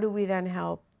how do we then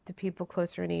help the people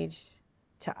closer in age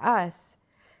to us?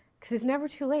 Because it's never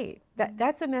too late.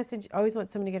 That's a message I always want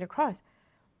someone to get across.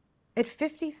 At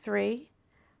 53,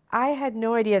 I had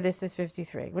no idea this is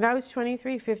 53. When I was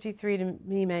 23, 53 to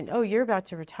me meant, oh, you're about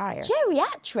to retire.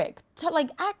 Geriatric.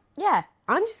 Yeah.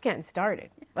 I'm just getting started.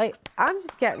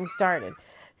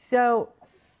 So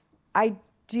I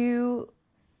do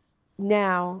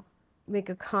now make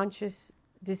a conscious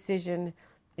decision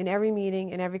in every meeting,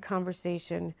 in every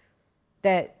conversation,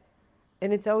 that,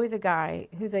 and it's always a guy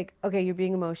who's like, okay, you're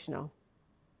being emotional.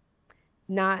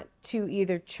 Not to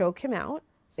either choke him out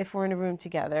if we're in a room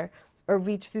together, or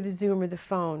reach through the Zoom or the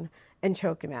phone and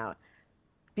choke him out.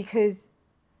 Because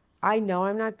I know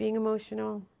I'm not being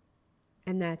emotional,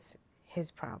 and that's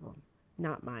his problem,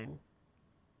 not mine.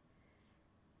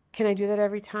 Can I do that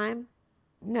every time?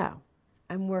 No.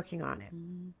 I'm working on it.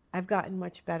 I've gotten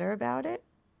much better about it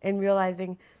and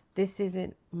realizing this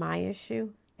isn't my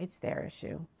issue, it's their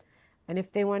issue. And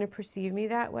if they want to perceive me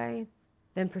that way,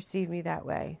 then perceive me that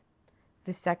way.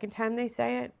 The second time they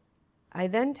say it, I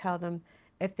then tell them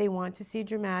if they want to see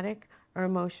dramatic or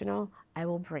emotional, I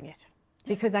will bring it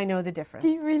because I know the difference.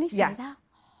 Do you really say yes. that?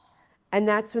 And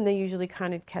that's when they usually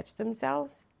kind of catch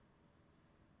themselves.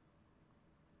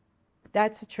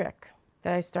 That's a trick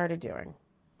that I started doing.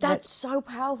 That's so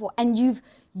powerful. And you've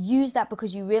used that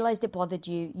because you realized it bothered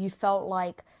you. You felt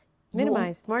like...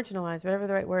 Minimized, marginalized, whatever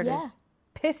the right word is.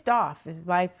 Pissed off is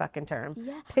my fucking term.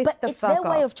 Yeah, Pissed but it's their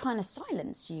way of trying to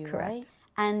silence you, Correct. right?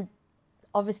 And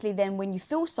obviously then when you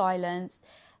feel silenced,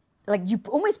 like you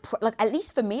almost, like at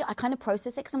least for me, I kind of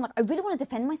process it because I'm like, I really want to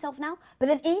defend myself now. But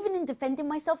then even in defending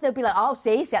myself, they'll be like, oh,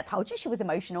 see, I told you she was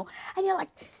emotional. And you're like,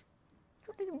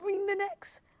 you want to wring the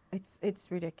necks? It's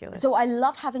ridiculous. So I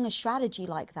love having a strategy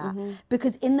like that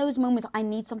because in those moments I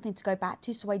need something to go back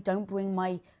to so I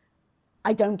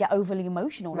don't get overly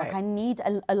emotional. Right. Like I need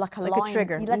a line. A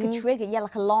trigger. Like a trigger, yeah,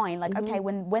 like a line. Like, okay,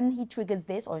 when he triggers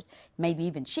this, or maybe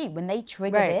even she, when they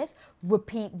trigger this,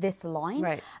 repeat this line.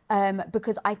 Right.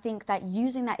 Because I think that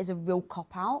using that is a real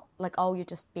cop-out. Like, oh, you're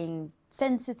just being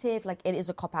sensitive. Like it is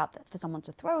a cop-out for someone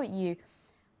to throw at you.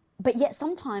 But yet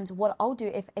sometimes what I'll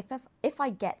do, if I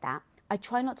get that, I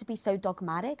try not to be so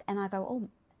dogmatic and I go, oh,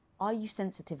 are you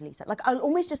sensitive, Lisa? Like I'll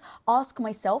almost just ask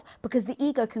myself because the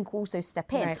ego can also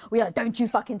step in. Right. We're like, don't you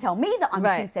fucking tell me that I'm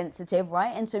too sensitive,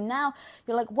 right? And so now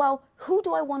you're like, well, who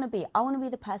do I want to be? I want to be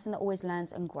the person that always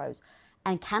learns and grows.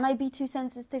 And can I be too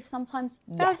sensitive sometimes?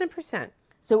 Yes. 1000%.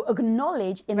 So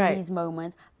acknowledge in these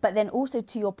moments, but then also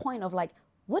to your point of like,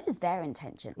 what is their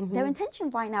intention? Their intention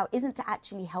right now isn't to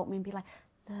actually help me and be like,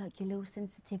 look, you're a little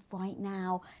sensitive right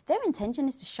now. Their intention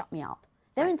is to shut me up.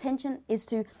 Their intention is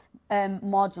to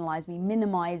marginalize me,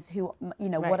 minimize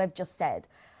what I've just said.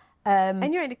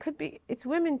 And you're right, it's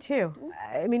women too.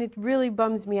 I mean, it really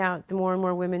bums me out the more and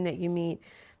more women that you meet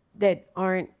that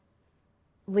aren't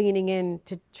leaning in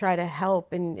to try to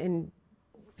help and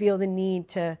feel the need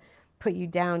to put you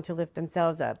down to lift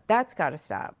themselves up. That's got to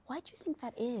stop. Why do you think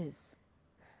that is?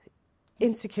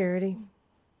 Insecurity.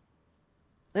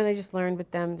 And I just learned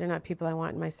with them, they're not people I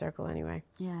want in my circle anyway.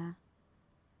 Yeah.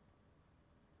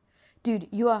 Dude,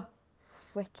 you are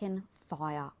freaking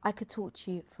fire. I could talk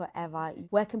to you forever.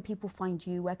 Where can people find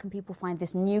you? Where can people find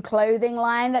this new clothing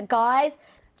line that, guys,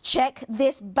 check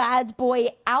this bad boy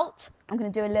out. I'm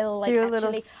going to do a little,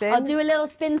 spin. I'll do a little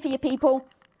spin for you people.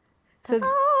 So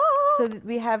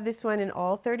we have this one in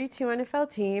all 32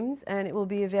 NFL teams, and it will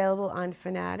be available on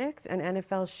Fanatics and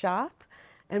NFL Shop.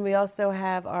 And we also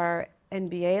have our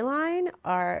NBA line,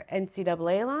 our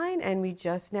NCAA line, and we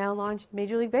just now launched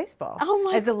Major League Baseball. Oh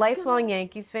my As a lifelong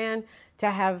Yankees fan,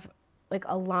 to have like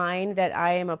a line that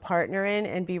I am a partner in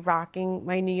and be rocking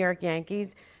my New York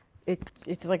Yankees,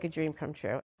 it's like a dream come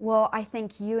true. Well, I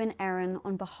thank you and Erin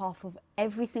on behalf of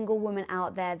every single woman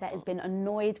out there that has been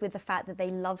annoyed with the fact that they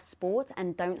love sport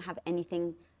and don't have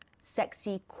anything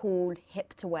sexy, cool,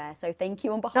 hip to wear. So thank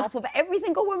you on behalf of every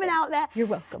single woman out there. You're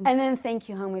welcome. And then thank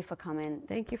you, homie, for coming.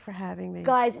 Thank you for having me.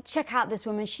 Guys, check out this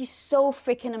woman. She's so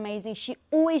freaking amazing. She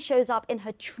always shows up in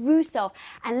her true self.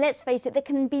 And let's face it, there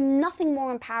can be nothing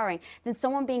more empowering than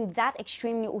someone being that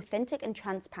extremely authentic and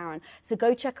transparent. So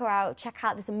go check her out. Check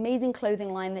out this amazing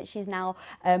clothing line that she's now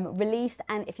released.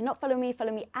 And if you're not following me,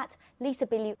 follow me at Lisa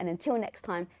Bilyeu. And until next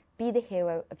time, be the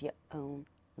hero of your own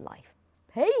life.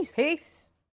 Peace. Peace.